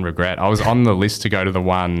my one regret. I was on the list to go to the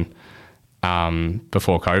one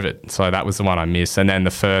before COVID. So that was the one I missed. And then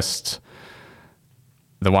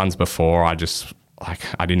the ones before,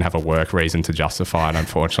 I didn't have a work reason to justify it,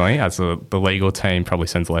 unfortunately. As the legal team probably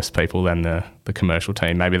sends less people than the commercial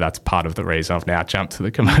team. Maybe that's part of the reason I've now jumped to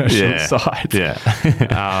the commercial side. Yeah.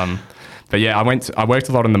 But yeah, I worked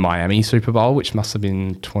a lot in the Miami Super Bowl, which must have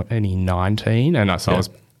been 2019. And so I was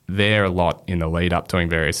there a lot in the lead up doing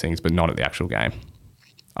various things, but not at the actual game.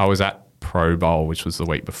 I was at Pro Bowl, which was the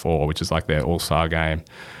week before, which is like their all-star game.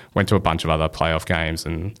 Went to a bunch of other playoff games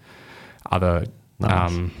and other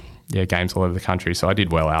games all over the country. So I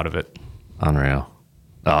did well out of it. Unreal.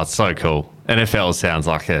 Oh, it's so cool. NFL sounds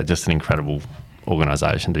like just an incredible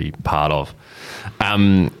organisation to be part of.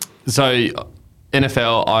 So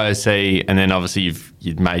NFL, IOC, and then obviously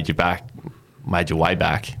you've made your way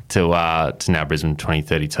back to now Brisbane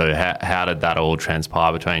 2032. How did that all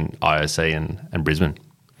transpire between IOC and Brisbane?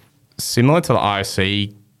 Similar to the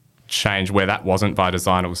IOC change, where that wasn't by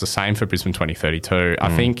design, it was the same for Brisbane 2032.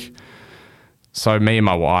 I think, so me and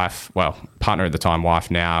my wife, well, partner at the time, wife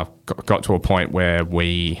now, got to a point where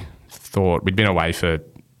we thought we'd been away for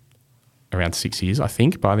around 6 years, I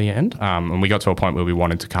think, by the end. And we got to a point where we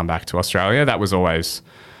wanted to come back to Australia. That was always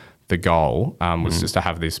the goal, was just to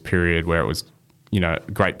have this period where it was, a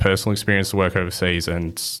great personal experience to work overseas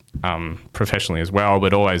and professionally as well.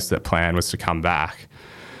 But always the plan was to come back.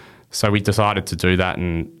 So we decided to do that.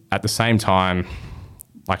 And at the same time,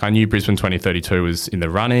 I knew Brisbane 2032 was in the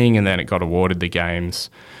running, and then it got awarded the games.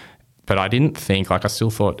 But I didn't think, I still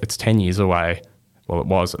thought it's 10 years away. Well, it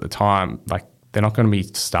was at the time. They're not going to be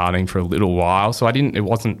starting for a little while. So it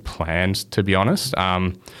wasn't planned, to be honest.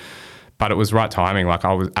 But it was right timing.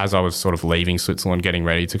 As I was sort of leaving Switzerland, getting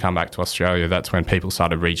ready to come back to Australia, that's when people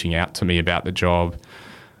started reaching out to me about the job.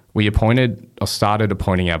 We started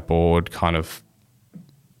appointing our board kind of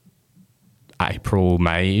April,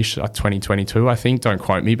 May-ish, 2022, I think. Don't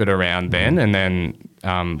quote me, but around then. And then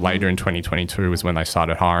later in 2022 was when they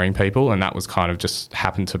started hiring people, and that was kind of just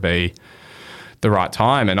happened to be the right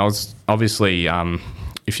time. And I was obviously,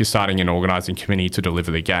 if you're starting an organising committee to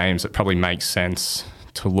deliver the games, it probably makes sense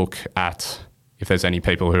to look at if there's any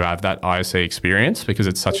people who have that IOC experience, because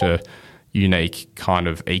it's such a unique kind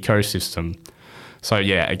of ecosystem. So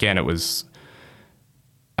yeah, again, it was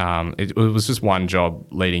just one job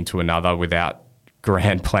leading to another without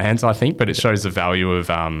grand plans, I think, but it shows the value of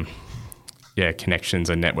connections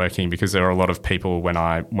and networking, because there are a lot of people when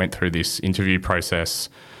I went through this interview process.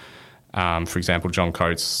 For example, John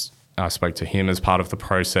Coates, I spoke to him as part of the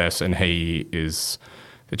process, and he is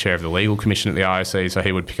the chair of the legal commission at the IOC, so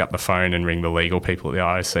he would pick up the phone and ring the legal people at the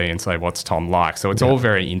IOC and say, what's Tom like? So it's all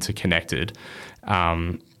very interconnected.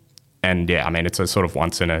 And yeah, it's a sort of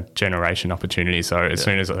once in a generation opportunity. So as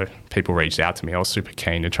soon as people reached out to me, I was super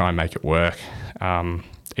keen to try and make it work,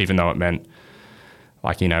 even though it meant,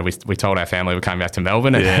 we told our family we're coming back to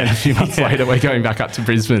Melbourne, and then a few months later we're going back up to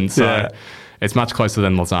Brisbane. So it's much closer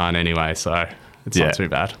than Lausanne anyway, so it's not too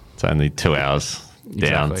bad. It's only 2 hours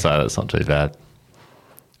down, so that's not too bad.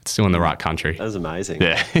 It's still in the right country. That was amazing.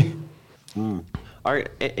 Yeah.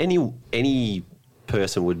 Any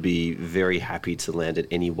person would be very happy to land at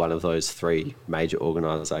any one of those three major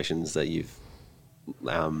organisations that you've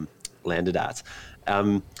landed at.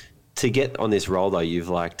 To get on this role, though, you've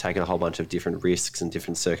taken a whole bunch of different risks and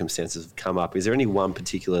different circumstances have come up. Is there any one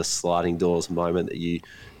particular sliding doors moment that you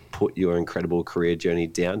put your incredible career journey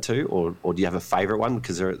down to, or do you have a favourite one?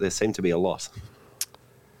 Because there seem to be a lot.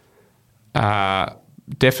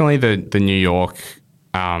 Definitely the New York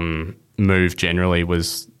move generally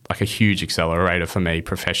was a huge accelerator for me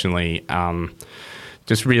professionally.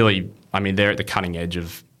 Just really, they're at the cutting edge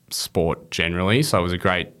of sport generally, so it was a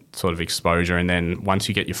great sort of exposure. And then once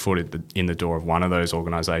you get your foot in the door of one of those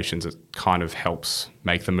organisations, it kind of helps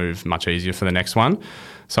make the move much easier for the next one.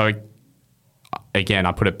 So again,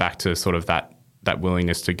 I put it back to sort of that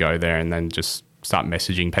willingness to go there and then just start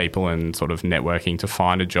messaging people and sort of networking to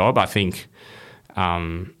find a job. I think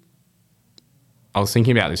I was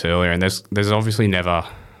thinking about this earlier, and there's obviously never,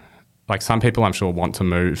 some people I'm sure want to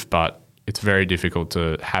move, but it's very difficult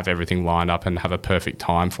to have everything lined up and have a perfect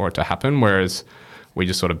time for it to happen, whereas we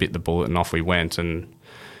just sort of bit the bullet and off we went, and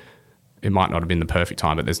it might not have been the perfect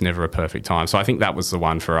time, but there's never a perfect time. So I think that was the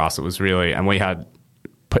one for us. It was really, and we had,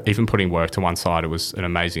 even putting work to one side, it was an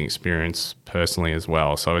amazing experience personally as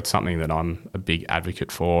well. So it's something that I'm a big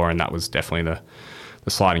advocate for, and that was definitely the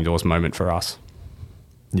sliding doors moment for us.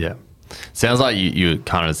 Yeah. Sounds like you're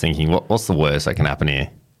kind of thinking, what's the worst that can happen here?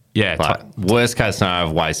 Yeah. Worst case scenario,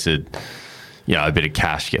 I've wasted, a bit of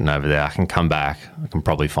cash getting over there. I can come back. I can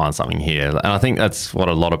probably find something here. And I think that's what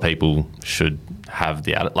a lot of people should have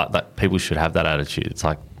people should have that attitude. It's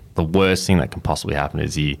the worst thing that can possibly happen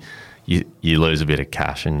is you lose a bit of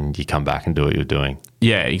cash and you come back and do what you're doing.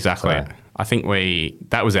 Yeah, exactly. So, I think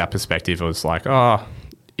that was our perspective. It was like, oh,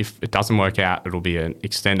 if it doesn't work out, it'll be an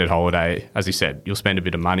extended holiday. As you said, you'll spend a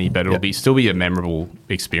bit of money, but it'll still be a memorable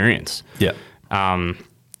experience. Yeah.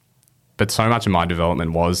 But so much of my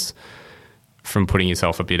development was from putting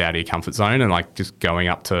yourself a bit out of your comfort zone and like just going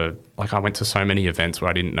up to, like I went to so many events where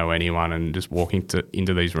I didn't know anyone and just walking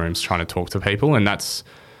into these rooms trying to talk to people. And that's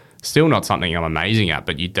still not something I'm amazing at,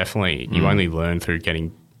 but you only learn through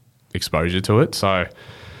getting exposure to it. So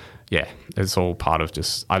yeah, it's all part of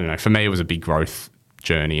just, I don't know, for me it was a big growth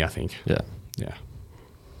journey, I think. Yeah.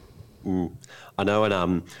 I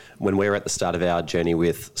know when we were at the start of our journey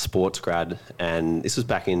with Sportsgrad, and this was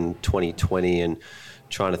back in 2020, and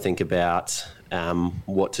trying to think about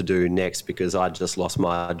what to do next, because I just lost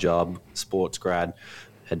my job. Sportsgrad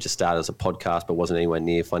had just started as a podcast but wasn't anywhere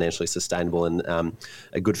near financially sustainable. And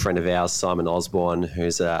a good friend of ours, Simon Osborne,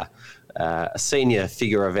 who's a senior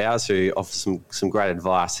figure of ours who offers some great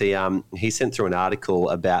advice, he sent through an article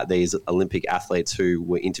about these Olympic athletes who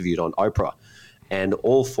were interviewed on Oprah. And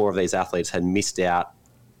all 4 of these athletes had missed out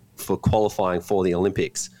for qualifying for the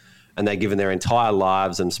Olympics. And they'd given their entire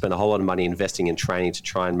lives and spent a whole lot of money investing in training to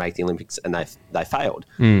try and make the Olympics, and they failed.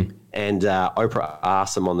 And Oprah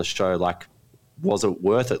asked them on the show, like, was it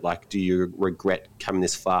worth it? Like, do you regret coming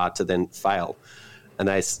this far to then fail? And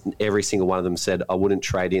every single one of them said, I wouldn't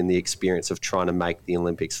trade in the experience of trying to make the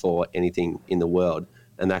Olympics for anything in the world.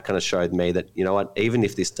 And that kind of showed me that, you know what, even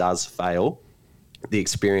if this does fail, the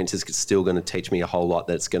experience is still going to teach me a whole lot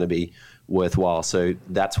that's going to be worthwhile. So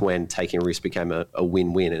that's when taking a risk became a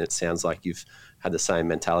win-win, and it sounds like you've had the same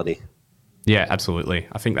mentality. Yeah, absolutely.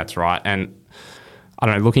 I think that's right. And I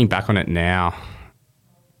don't know, looking back on it now,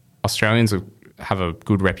 Australians have a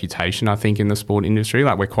good reputation, I think, in the sport industry.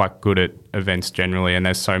 Like, we're quite good at events generally, and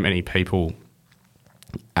there's so many people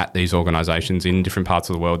at these organisations in different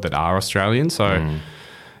parts of the world that are Australian. So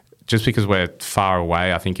just because we're far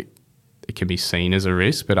away, I think it can be seen as a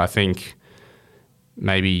risk, but I think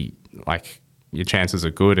maybe like your chances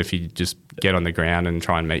are good if you just get on the ground and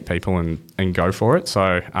try and meet people and go for it.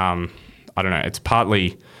 So I don't know, it's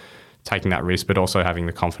partly taking that risk, but also having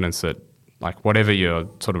the confidence that like whatever your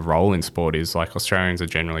sort of role in sport is, like Australians are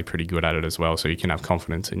generally pretty good at it as well. So you can have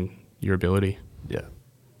confidence in your ability. Yeah.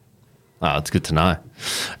 Oh, it's good to know.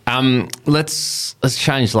 Let's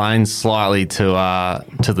change lanes slightly to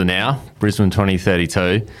the now, Brisbane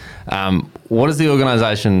 2032. What does the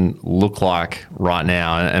organisation look like right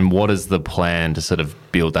now, and what is the plan to sort of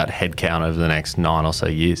build that headcount over the next 9 or so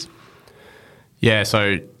years? Yeah,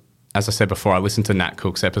 so as I said before, I listened to Nat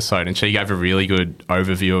Cook's episode, and she gave a really good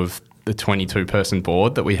overview of the 22-person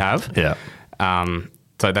board that we have. Yeah.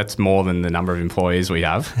 So that's more than the number of employees we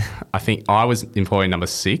have. I think I was employee number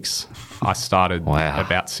 6. I started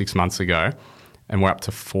about 6 months ago, and we're up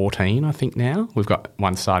to 14, I think, now. We've got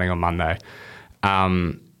one starting on Monday.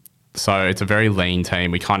 So it's a very lean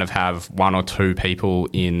team. We kind of have 1 or 2 people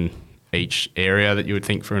in each area that you would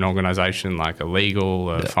think for an organisation, like a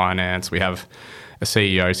legal, finance. We have a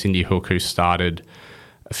CEO, Cindy Hook, who started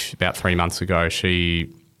about 3 months ago.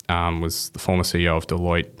 She was the former CEO of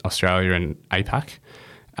Deloitte Australia and APAC.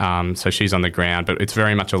 So she's on the ground, but it's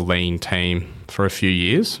very much a lean team for a few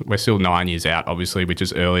years. We're still 9 years out, obviously, which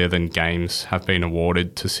is earlier than games have been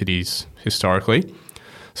awarded to cities historically.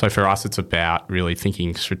 So for us, it's about really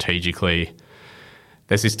thinking strategically.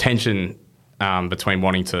 There's this tension between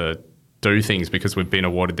wanting to do things because we've been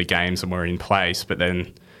awarded the games and we're in place, but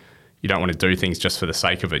then you don't want to do things just for the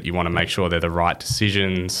sake of it. You want to make sure they're the right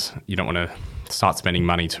decisions. You don't want to start spending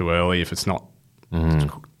money too early if it's not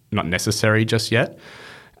necessary just yet.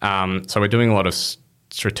 So we're doing a lot of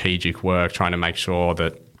strategic work, trying to make sure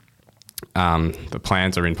that the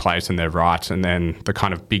plans are in place and they're right, and then the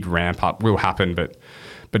kind of big ramp up will happen, but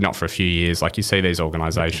not for a few years. Like you see these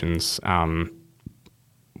organisations,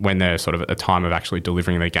 when they're sort of at the time of actually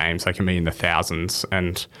delivering their games, they can be in the thousands.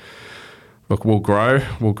 And look, we'll grow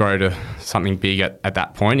to something big at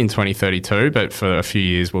that point in 2032, but for a few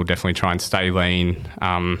years we'll definitely try and stay lean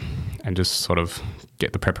and just sort of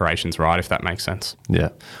get the preparations right, if that makes sense. Yeah.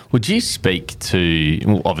 Would you speak to,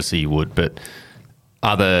 well, obviously you would, but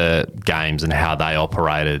other games and how they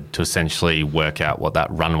operated to essentially work out what that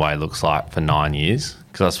runway looks like for 9 years?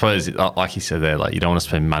 Because I suppose, like you said there, like you don't want to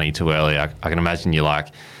spend money too early. I can imagine you're like,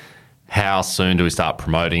 how soon do we start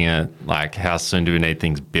promoting it? Like, how soon do we need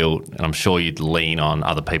things built? And I'm sure you'd lean on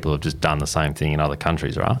other people who have just done the same thing in other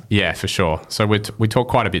countries, right? Yeah, for sure. So we talk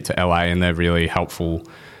quite a bit to LA, and they're really helpful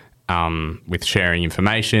with sharing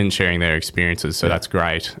information, sharing their experiences. So that's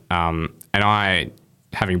great. And I,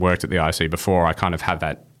 having worked at the IOC before, I kind of had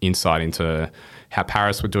that insight into how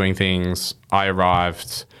Paris were doing things. I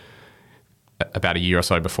arrived about a year or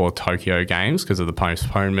so before Tokyo Games because of the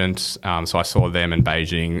postponement. So I saw them in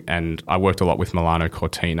Beijing, and I worked a lot with Milano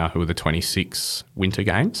Cortina, who were the 26 Winter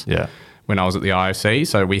Games when I was at the IOC.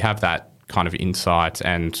 So we have that kind of insight,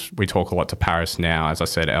 and we talk a lot to Paris now, as I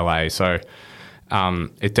said, LA. So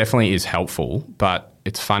it definitely is helpful, but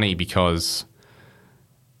it's funny because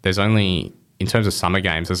there's only, in terms of summer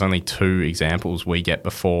games, there's only 2 examples we get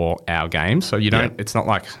before our games. So you don't, it's not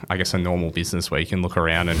like, I guess, a normal business where you can look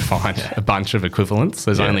around and find a bunch of equivalents.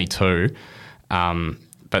 There's only 2,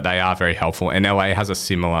 but they are very helpful. And LA has a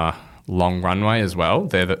similar long runway as well.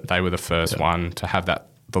 They were the first one to have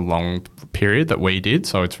the long period that we did.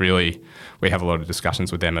 So it's really, we have a lot of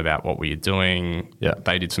discussions with them about what we are doing. Yeah.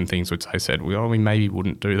 They did some things which they said, well, we maybe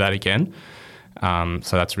wouldn't do that again.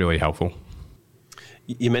 So that's really helpful.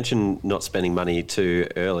 You mentioned not spending money too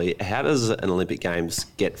early. How does an Olympic Games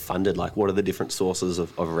get funded? Like, what are the different sources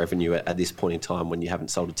of revenue at this point in time when you haven't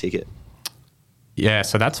sold a ticket? Yeah,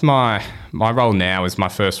 so that's my role now is my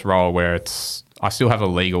first role where I still have a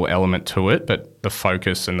legal element to it, but the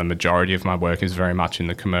focus and the majority of my work is very much in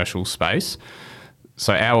the commercial space.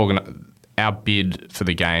 So our bid for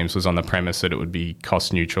the Games was on the premise that it would be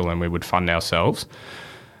cost neutral and we would fund ourselves.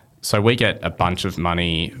 So we get a bunch of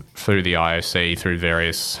money through the IOC, through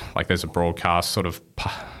various, like there's a broadcast sort of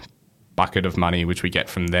bucket of money which we get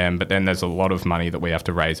from them, but then there's a lot of money that we have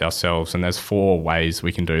to raise ourselves, and there's 4 ways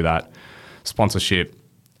we can do that. Sponsorship,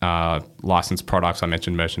 licensed products, I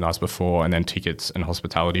mentioned merchandise before, and then tickets and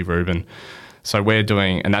hospitality, Ruben. So we're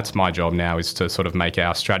doing, and that's my job now, is to sort of make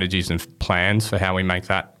our strategies and plans for how we make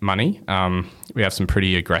that money. We have some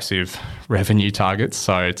pretty aggressive revenue targets,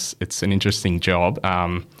 so it's an interesting job.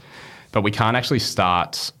 But we can't actually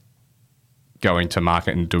start going to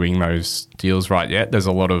market and doing those deals right yet. There's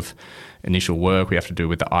a lot of initial work we have to do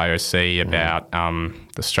with the IOC about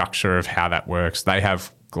the structure of how that works. They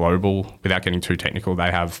have global, without getting too technical,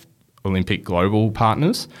 they have Olympic global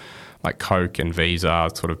partners like Coke and Visa,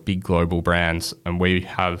 sort of big global brands. And we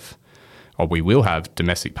will have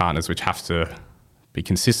domestic partners which have to be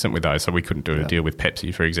consistent with those. So we couldn't do a deal with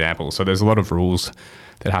Pepsi, for example. So there's a lot of rules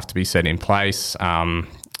that have to be set in place.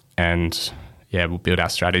 And we'll build our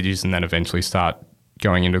strategies and then eventually start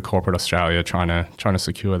going into corporate Australia, trying to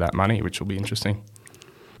secure that money, which will be interesting.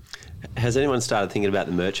 Has anyone started thinking about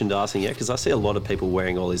the merchandising yet? Because I see a lot of people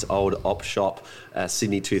wearing all these old Op Shop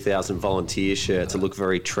Sydney 2000 volunteer shirts that look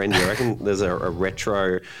very trendy. I reckon there's a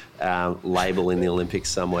retro label in the Olympics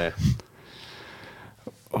somewhere.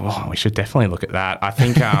 Oh, we should definitely look at that. I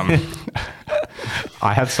think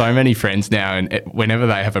I have so many friends now, and whenever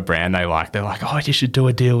they have a brand they like, they're like, oh, you should do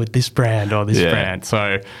a deal with this brand or this brand.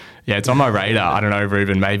 So, it's on my radar. I don't know,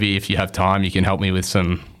 Ruben, maybe if you have time, you can help me with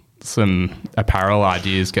some apparel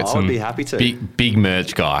ideas. I'd be happy to. Big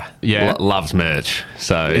merch guy. Yeah. Loves merch.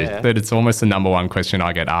 So, but it's almost the number one question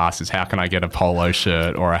I get asked is how can I get a polo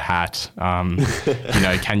shirt or a hat?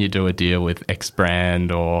 Can you do a deal with X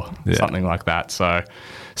brand or something like that? So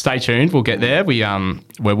stay tuned. We'll get there.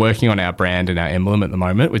 We're working on our brand and our emblem at the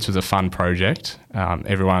moment, which is a fun project. I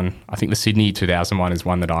think the Sydney 2001 is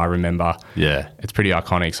one that I remember. Yeah. It's pretty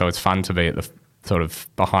iconic. So it's fun to be at the sort of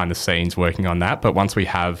behind the scenes working on that. But once we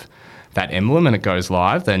have that emblem and it goes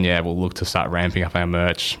live, then we'll look to start ramping up our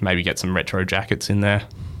merch, maybe get some retro jackets in there.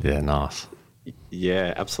 Yeah, nice.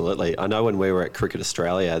 Yeah, absolutely. I know when we were at Cricket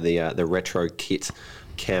Australia, the retro kit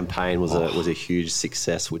campaign was a huge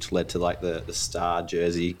success, which led to like the star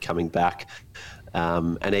jersey coming back.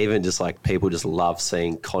 And even just like people just love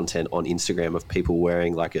seeing content on Instagram of people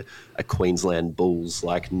wearing like a Queensland Bulls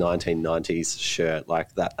like 1990s shirt,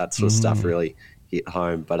 like that sort of stuff really hit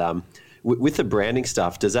home. But with the branding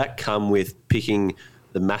stuff, does that come with picking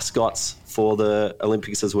the mascots for the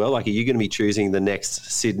Olympics as well? Like, are you going to be choosing the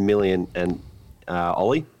next Sid Million and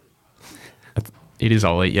Ollie? It is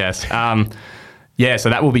Ollie, yes. So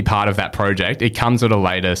that will be part of that project. It comes at a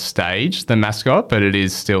later stage, the mascot, but it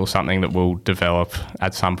is still something that we'll develop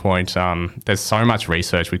at some point. There's so much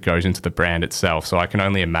research which goes into the brand itself, so I can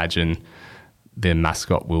only imagine the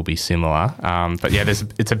mascot will be similar. But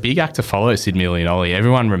it's a big act to follow, Sid Millie and Ollie.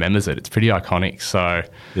 Everyone remembers it. It's pretty iconic. So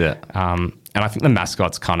and I think the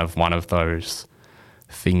mascot's kind of one of those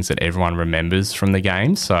things that everyone remembers from the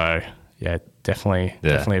game. So definitely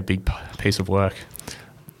a big piece of work.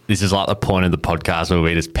 This is like the point of the podcast where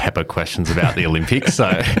we just pepper questions about the Olympics. So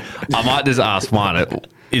I might just ask one.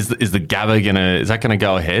 Is the Gabba gonna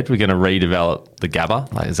go ahead? We're gonna redevelop the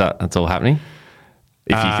Gabba? Like, that's all happening?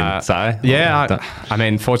 If you can say. Yeah, I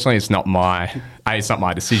mean, fortunately it's not my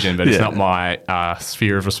decision, but it's not my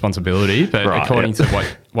sphere of responsibility. But according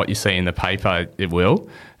to what you see in the paper, it will.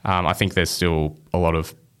 I think there's still a lot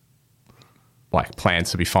of like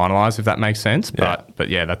plans to be finalised, if that makes sense. But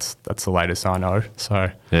yeah, that's the latest I know. So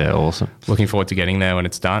yeah, awesome. Looking forward to getting there when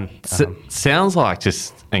it's done. Sounds like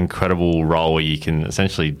just an incredible role where you can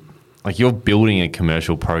essentially, like, you're building a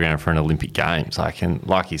commercial program for an Olympic Games. And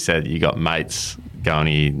like you said, you got mates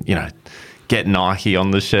going to, get Nike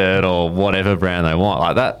on the shirt or whatever brand they want.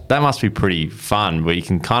 Like that must be pretty fun, where you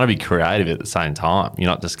can kind of be creative at the same time. You're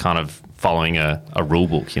not just kind of following a rule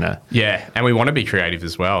book, Yeah, and we want to be creative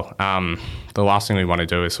as well. The last thing we want to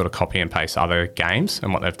do is sort of copy and paste other games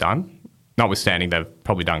and what they've done. Notwithstanding, they've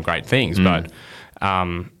probably done great things, but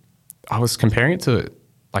I was comparing it to,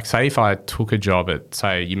 like, say if I took a job at,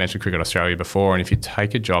 say, you mentioned Cricket Australia before, and if you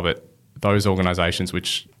take a job at those organisations,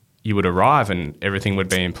 which you would arrive and everything would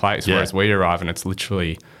be in place, whereas we arrive and it's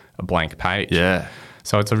literally a blank page. Yeah.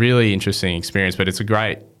 So it's a really interesting experience, but it's a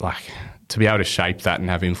great, to be able to shape that and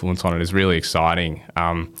have influence on it is really exciting.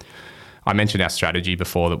 I mentioned our strategy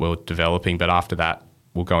before that we're developing, but after that,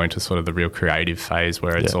 we'll go into sort of the real creative phase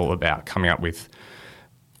where it's all about coming up with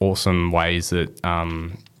awesome ways that,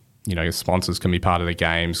 sponsors can be part of the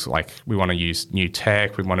games. Like, we want to use new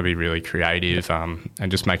tech, we want to be really creative, and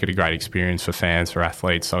just make it a great experience for fans, for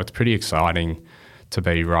athletes. So it's pretty exciting to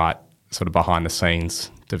be right sort of behind the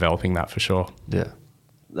scenes developing that for sure. Yeah.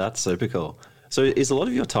 That's super cool. So is a lot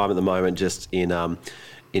of your time at the moment just in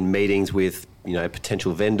meetings with,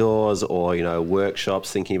 potential vendors or,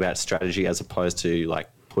 workshops thinking about strategy as opposed to like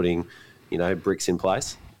putting, bricks in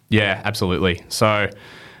place? Yeah, absolutely. So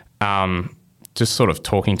just sort of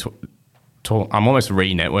talking to I'm almost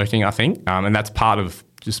re-networking, I think. And that's part of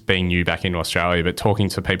just being new back into Australia, but talking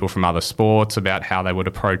to people from other sports about how they would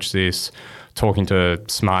approach this, talking to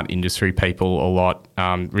smart industry people a lot,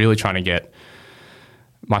 really trying to get...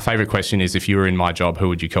 My favourite question is, if you were in my job, who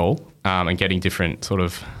would you call? And getting different sort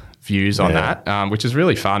of views on that, which is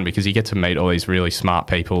really fun because you get to meet all these really smart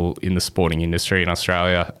people in the sporting industry in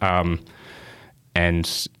Australia.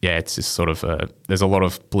 And yeah, it's just sort of there's a lot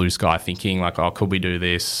of blue sky thinking, like, oh, could we do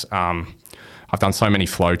this? I've done so many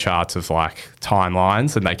flow charts of like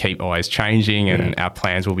timelines and they keep always changing and our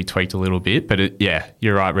plans will be tweaked a little bit. But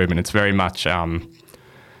you're right, Ruben. It's very much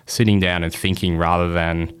sitting down and thinking rather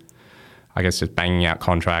than, I guess, just banging out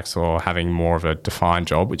contracts or having more of a defined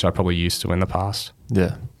job, which I probably used to in the past.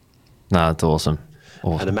 Yeah. No, it's awesome.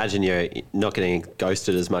 I'd imagine you're not getting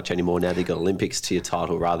ghosted as much anymore now that you've got Olympics to your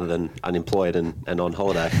title rather than unemployed and on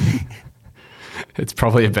holiday. It's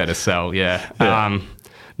probably a better sell, yeah.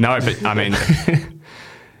 No, but I mean,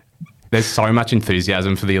 there's so much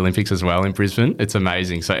enthusiasm for the Olympics as well in Brisbane. It's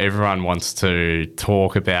amazing. So everyone wants to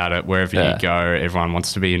talk about it wherever you go. Everyone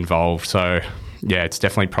wants to be involved. So yeah, it's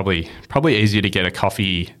definitely probably easier to get a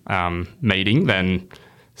coffee meeting than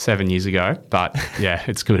 7 years ago. But yeah,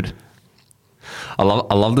 it's good. I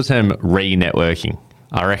love the term re-networking.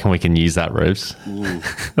 I reckon we can use that, Rubes. I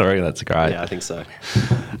reckon that's great. Yeah, I think so.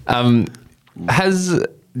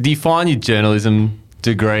 Do you find your journalism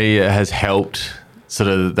degree has helped sort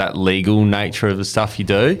of that legal nature of the stuff you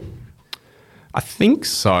do? I think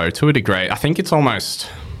so, to a degree. I think it's almost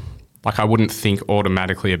like I wouldn't think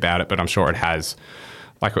automatically about it, but I'm sure it has.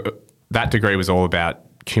 Like, that degree was all about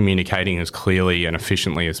communicating as clearly and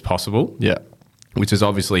efficiently as possible. Yeah. Which is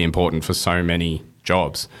obviously important for so many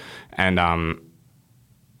jobs. And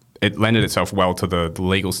it lended itself well to the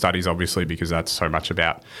legal studies, obviously, because that's so much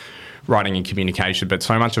about writing and communication. But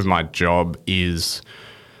so much of my job is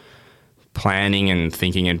planning and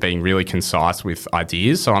thinking and being really concise with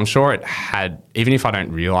ideas. So I'm sure it had, even if I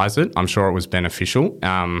don't realise it, I'm sure it was beneficial.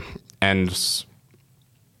 And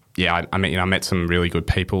yeah, I mean, I met some really good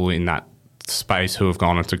people in that space who have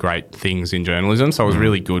gone on to great things in journalism. So it was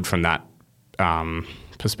really good from that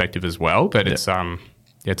perspective as well. But it's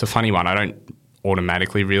a funny one. I don't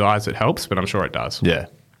automatically realise it helps, but I'm sure it does. Yeah.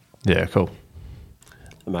 Yeah, cool.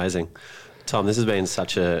 Amazing. Tom, this has been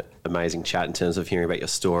such an amazing chat in terms of hearing about your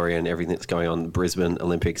story and everything that's going on in the Brisbane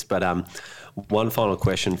Olympics. But one final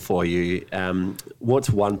question for you.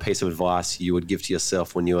 What's one piece of advice you would give to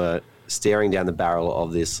yourself when you were staring down the barrel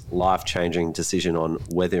of this life-changing decision on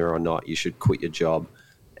whether or not you should quit your job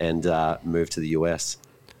and move to the US?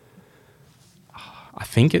 I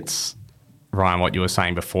think it's, Ryan, what you were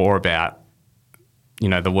saying before about,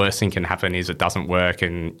 the worst thing can happen is it doesn't work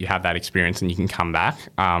and you have that experience and you can come back.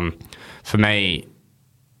 For me,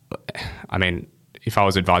 I mean, if I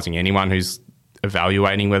was advising anyone who's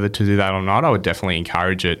evaluating whether to do that or not, I would definitely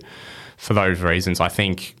encourage it for those reasons. I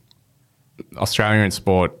think Australian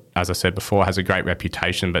sport, as I said before, has a great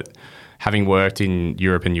reputation, but having worked in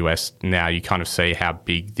Europe and US now, you kind of see how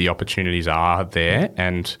big the opportunities are there.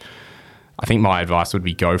 And I think my advice would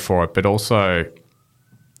be go for it. But also,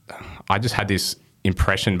 I just had this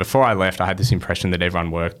impression before I left. I had this impression that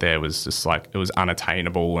everyone worked there was just like, it was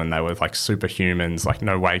unattainable and they were like superhumans, like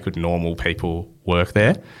no way could normal people work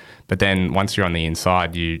there. But then once you're on the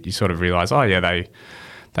inside, you sort of realise, oh yeah,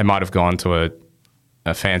 they might have gone to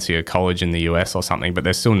a fancier college in the US or something, but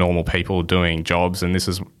they're still normal people doing jobs, and this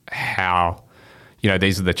is how,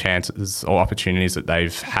 these are the chances or opportunities that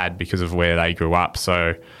they've had because of where they grew up.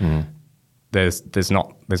 So there's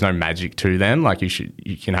no magic to them. Like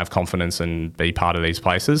you can have confidence and be part of these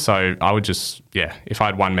places. So I would just, if I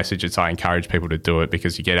had one message, it's I encourage people to do it,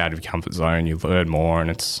 because you get out of your comfort zone, you learn more, and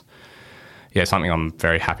it's something I'm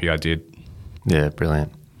very happy I did. Yeah,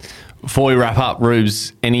 brilliant. Before we wrap up,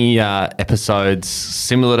 Rubes, any episodes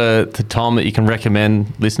similar to Tom that you can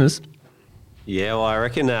recommend listeners? Yeah, well, I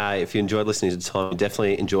reckon if you enjoyed listening to Tom, you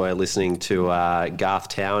definitely enjoy listening to Garth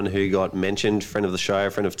Towan, who got mentioned, friend of the show,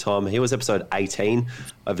 friend of Tom. He was episode 18,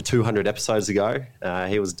 over 200 episodes ago.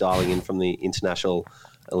 He was dialing in from the International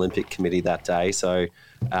Olympic Committee that day. So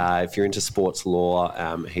if you're into sports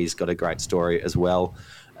law, he's got a great story as well.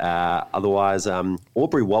 Otherwise,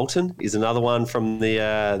 Aubrey Walton is another one from the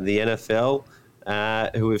NFL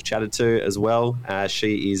who we've chatted to as well.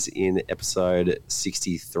 She is in episode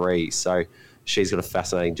 63. So she's got a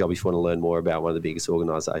fascinating job if you want to learn more about one of the biggest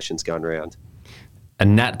organisations going around.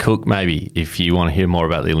 And Nat Cook, maybe, if you want to hear more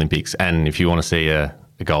about the Olympics and if you want to see a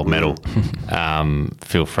gold medal,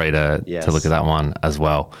 feel free to look at that one as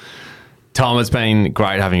well. Tom, it's been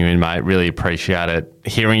great having you in, mate. Really appreciate it.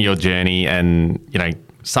 Hearing your journey and,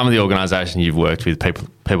 some of the organisations you've worked with,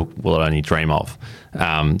 people will only dream of.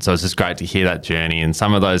 So it's just great to hear that journey and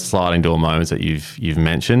some of those sliding door moments that you've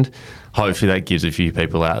mentioned. Hopefully that gives a few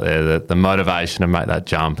people out there the motivation to make that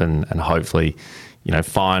jump and hopefully,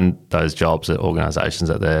 find those jobs at organisations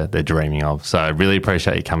that they're dreaming of. So I really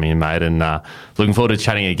appreciate you coming in, mate, and looking forward to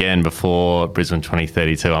chatting again before Brisbane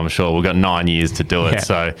 2032. I'm sure we've got 9 years to do it,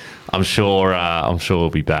 so I'm sure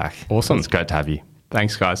we'll be back. Awesome. It's great to have you.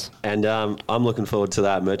 Thanks, guys. And I'm looking forward to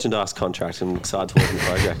that merchandise contract and excited to work on the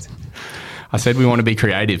project. I said we want to be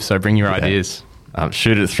creative, so bring your ideas.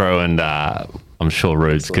 Shoot it through, and I'm sure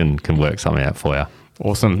Rubes can work something out for you.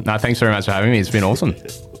 Awesome. No, thanks very much for having me. It's been awesome.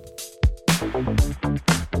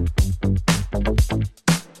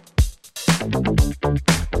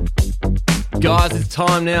 Guys, it's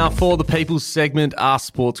time now for the People's segment, Ask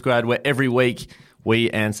Sports Grad, where every week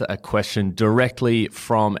we answer a question directly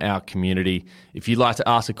from our community. If you'd like to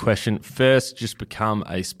ask a question, first just become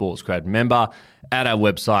a Sports Grad member at our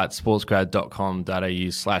website,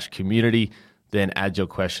 sportsgrad.com.au/community. Then add your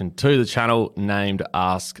question to the channel named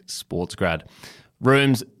Ask Sports Grad.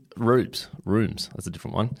 Rooms, that's a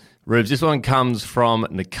different one. Rubes, this one comes from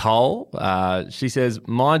Nicole. She says,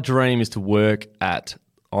 my dream is to work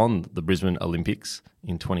on the Brisbane Olympics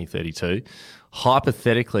in 2032.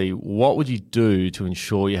 Hypothetically, what would you do to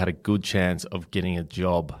ensure you had a good chance of getting a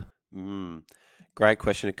job? Great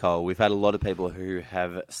question, Nicole. We've had a lot of people who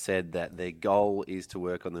have said that their goal is to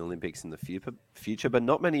work on the Olympics in the future, but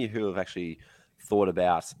not many who have actually thought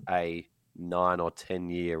about a 9 or 10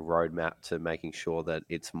 year roadmap to making sure that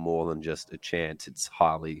it's more than just a chance, it's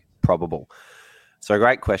highly probable. So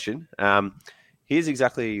great question. Here's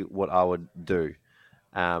exactly what I would do.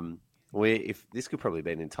 If this could probably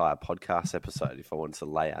be an entire podcast episode if I wanted to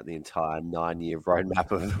lay out the entire 9 year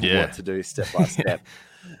roadmap of what to do step by step.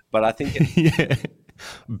 But I think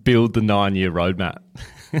build the 9 year roadmap.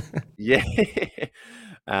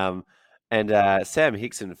 And Sam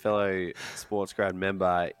Hickson, fellow Sports Grad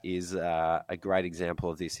member, is a great example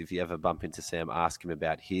of this. If you ever bump into Sam, ask him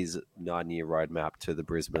about his 9 year roadmap to the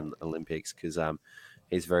Brisbane Olympics, because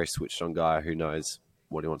he's a very switched on guy who knows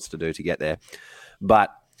what he wants to do to get there.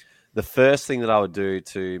 But the first thing that I would do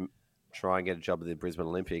to try and get a job at the Brisbane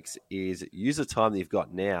Olympics is use the time that you've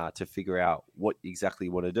got now to figure out what exactly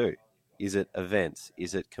you want to do. Is it events?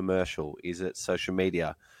 Is it commercial? Is it social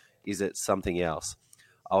media? Is it something else?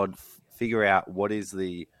 I would figure out what is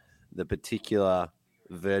the particular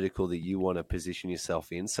vertical that you want to position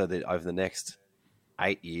yourself in, so that over the next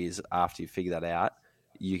 8 years after you figure that out,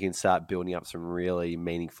 you can start building up some really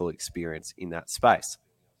meaningful experience in that space.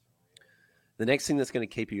 The next thing that's going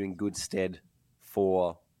to keep you in good stead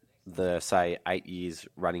for the, say, 8 years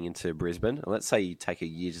running into Brisbane, and let's say you take a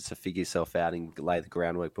year just to figure yourself out and lay the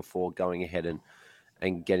groundwork before going ahead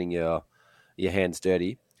and getting your hands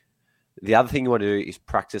dirty. The other thing you want to do is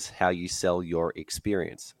practice how you sell your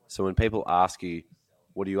experience. So when people ask you,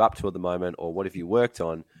 what are you up to at the moment, or what have you worked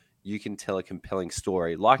on, you can tell a compelling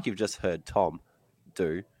story like you've just heard Tom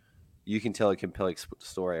do. You can tell a compelling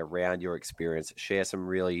story around your experience, share some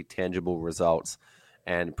really tangible results,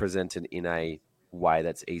 and present it in a way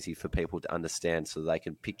that's easy for people to understand so they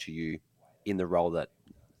can picture you in the role that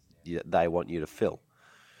they want you to fill.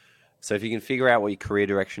 So if you can figure out what your career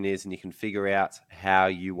direction is and you can figure out how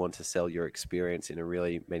you want to sell your experience in a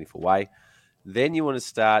really meaningful way, then you want to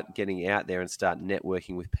start getting out there and start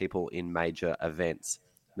networking with people in major events.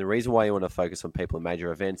 And the reason why you want to focus on people in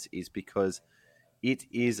major events is because it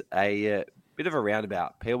is a bit of a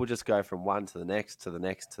roundabout. People just go from one to the next, to the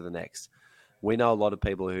next, to the next. We know a lot of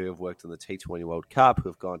people who have worked on the T20 World Cup, who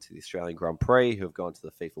have gone to the Australian Grand Prix, who have gone to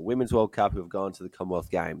the FIFA Women's World Cup, who have gone to the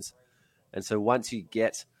Commonwealth Games. And so once you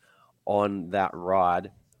get on that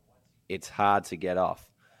ride, it's hard to get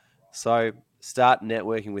off. So start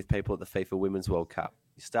networking with people at the FIFA Women's World Cup.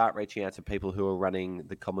 You start reaching out to people who are running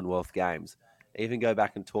the Commonwealth Games. Even go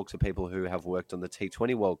back and talk to people who have worked on the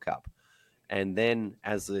T20 World Cup. And then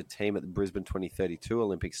as the team at the Brisbane 2032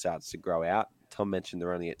 Olympics starts to grow out, Tom mentioned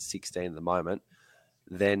they're only at 16 at the moment,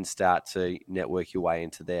 then start to network your way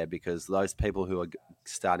into there, because those people who are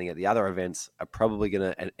starting at the other events are probably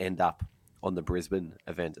going to end up on the Brisbane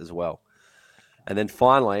event as well. And then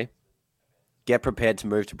finally, get prepared to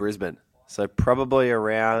move to Brisbane. So probably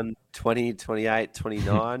around 20, 28,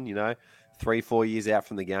 29, 3-4 years out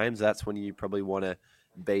from the games, that's when you probably want to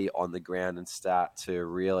be on the ground and start to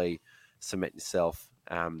really cement yourself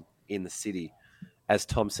in the city. As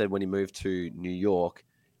Tom said, when he moved to New York,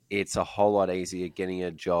 it's a whole lot easier getting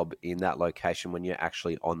a job in that location when you're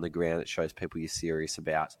actually on the ground. It shows people you're serious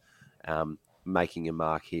about making a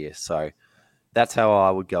mark here. So that's how I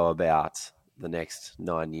would go about the next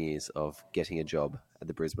 9 years of getting a job at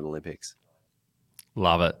the Brisbane Olympics.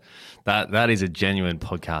 Love it. That is a genuine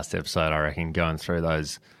podcast episode, I reckon, going through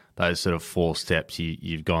those sort of 4 steps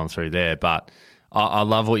you've gone through there. But I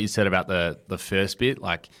love what you said about the first bit.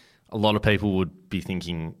 Like, a lot of people would be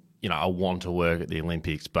thinking, I want to work at the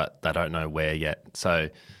Olympics, but they don't know where yet. So,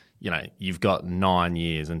 you've got 9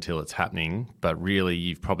 years until it's happening, but really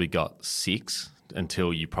you've probably got 6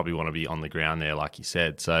 until you probably want to be on the ground there, like you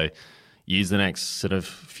said. So use the next sort of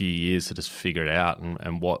few years to just figure it out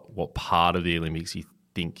and what part of the Olympics you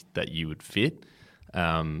think that you would fit,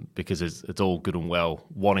 because it's all good and well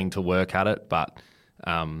wanting to work at it, but,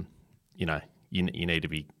 you need to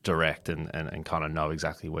be direct and kind of know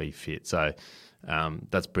exactly where you fit. So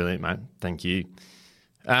that's brilliant, mate. Thank you.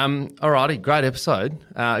 Alrighty, great episode.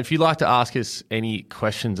 If you'd like to ask us any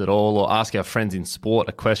questions at all, or ask our friends in sport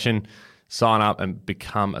a question, sign up and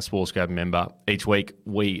become a SportsGrad member. Each week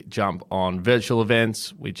we jump on virtual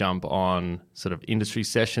events, we jump on sort of industry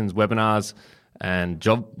sessions, webinars, and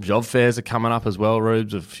job fairs are coming up as well,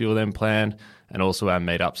 Rubes, a few of them planned, and also our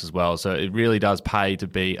meetups as well. So it really does pay to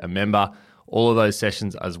be a member. All of those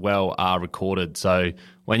sessions as well are recorded. So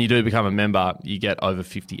when you do become a member, you get over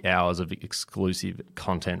 50 hours of exclusive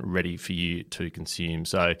content ready for you to consume.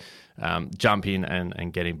 So jump in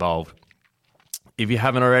and get involved. If you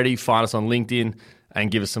haven't already, find us on LinkedIn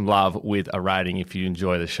and give us some love with a rating if you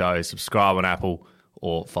enjoy the show. Subscribe on Apple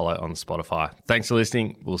or follow on Spotify. Thanks for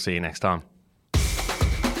listening. We'll see you next time.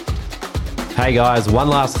 Hey guys, one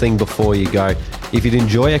last thing before you go. If you'd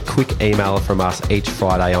enjoy a quick email from us each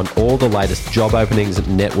Friday on all the latest job openings,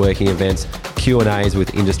 networking events, Q&As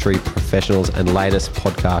with industry professionals and latest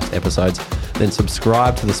podcast episodes, then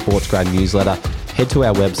subscribe to the SportsGrad newsletter. Head to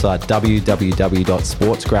our website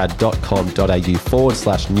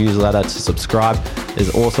www.sportsgrad.com.au/newsletter to subscribe. There's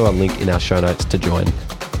also a link in our show notes to join.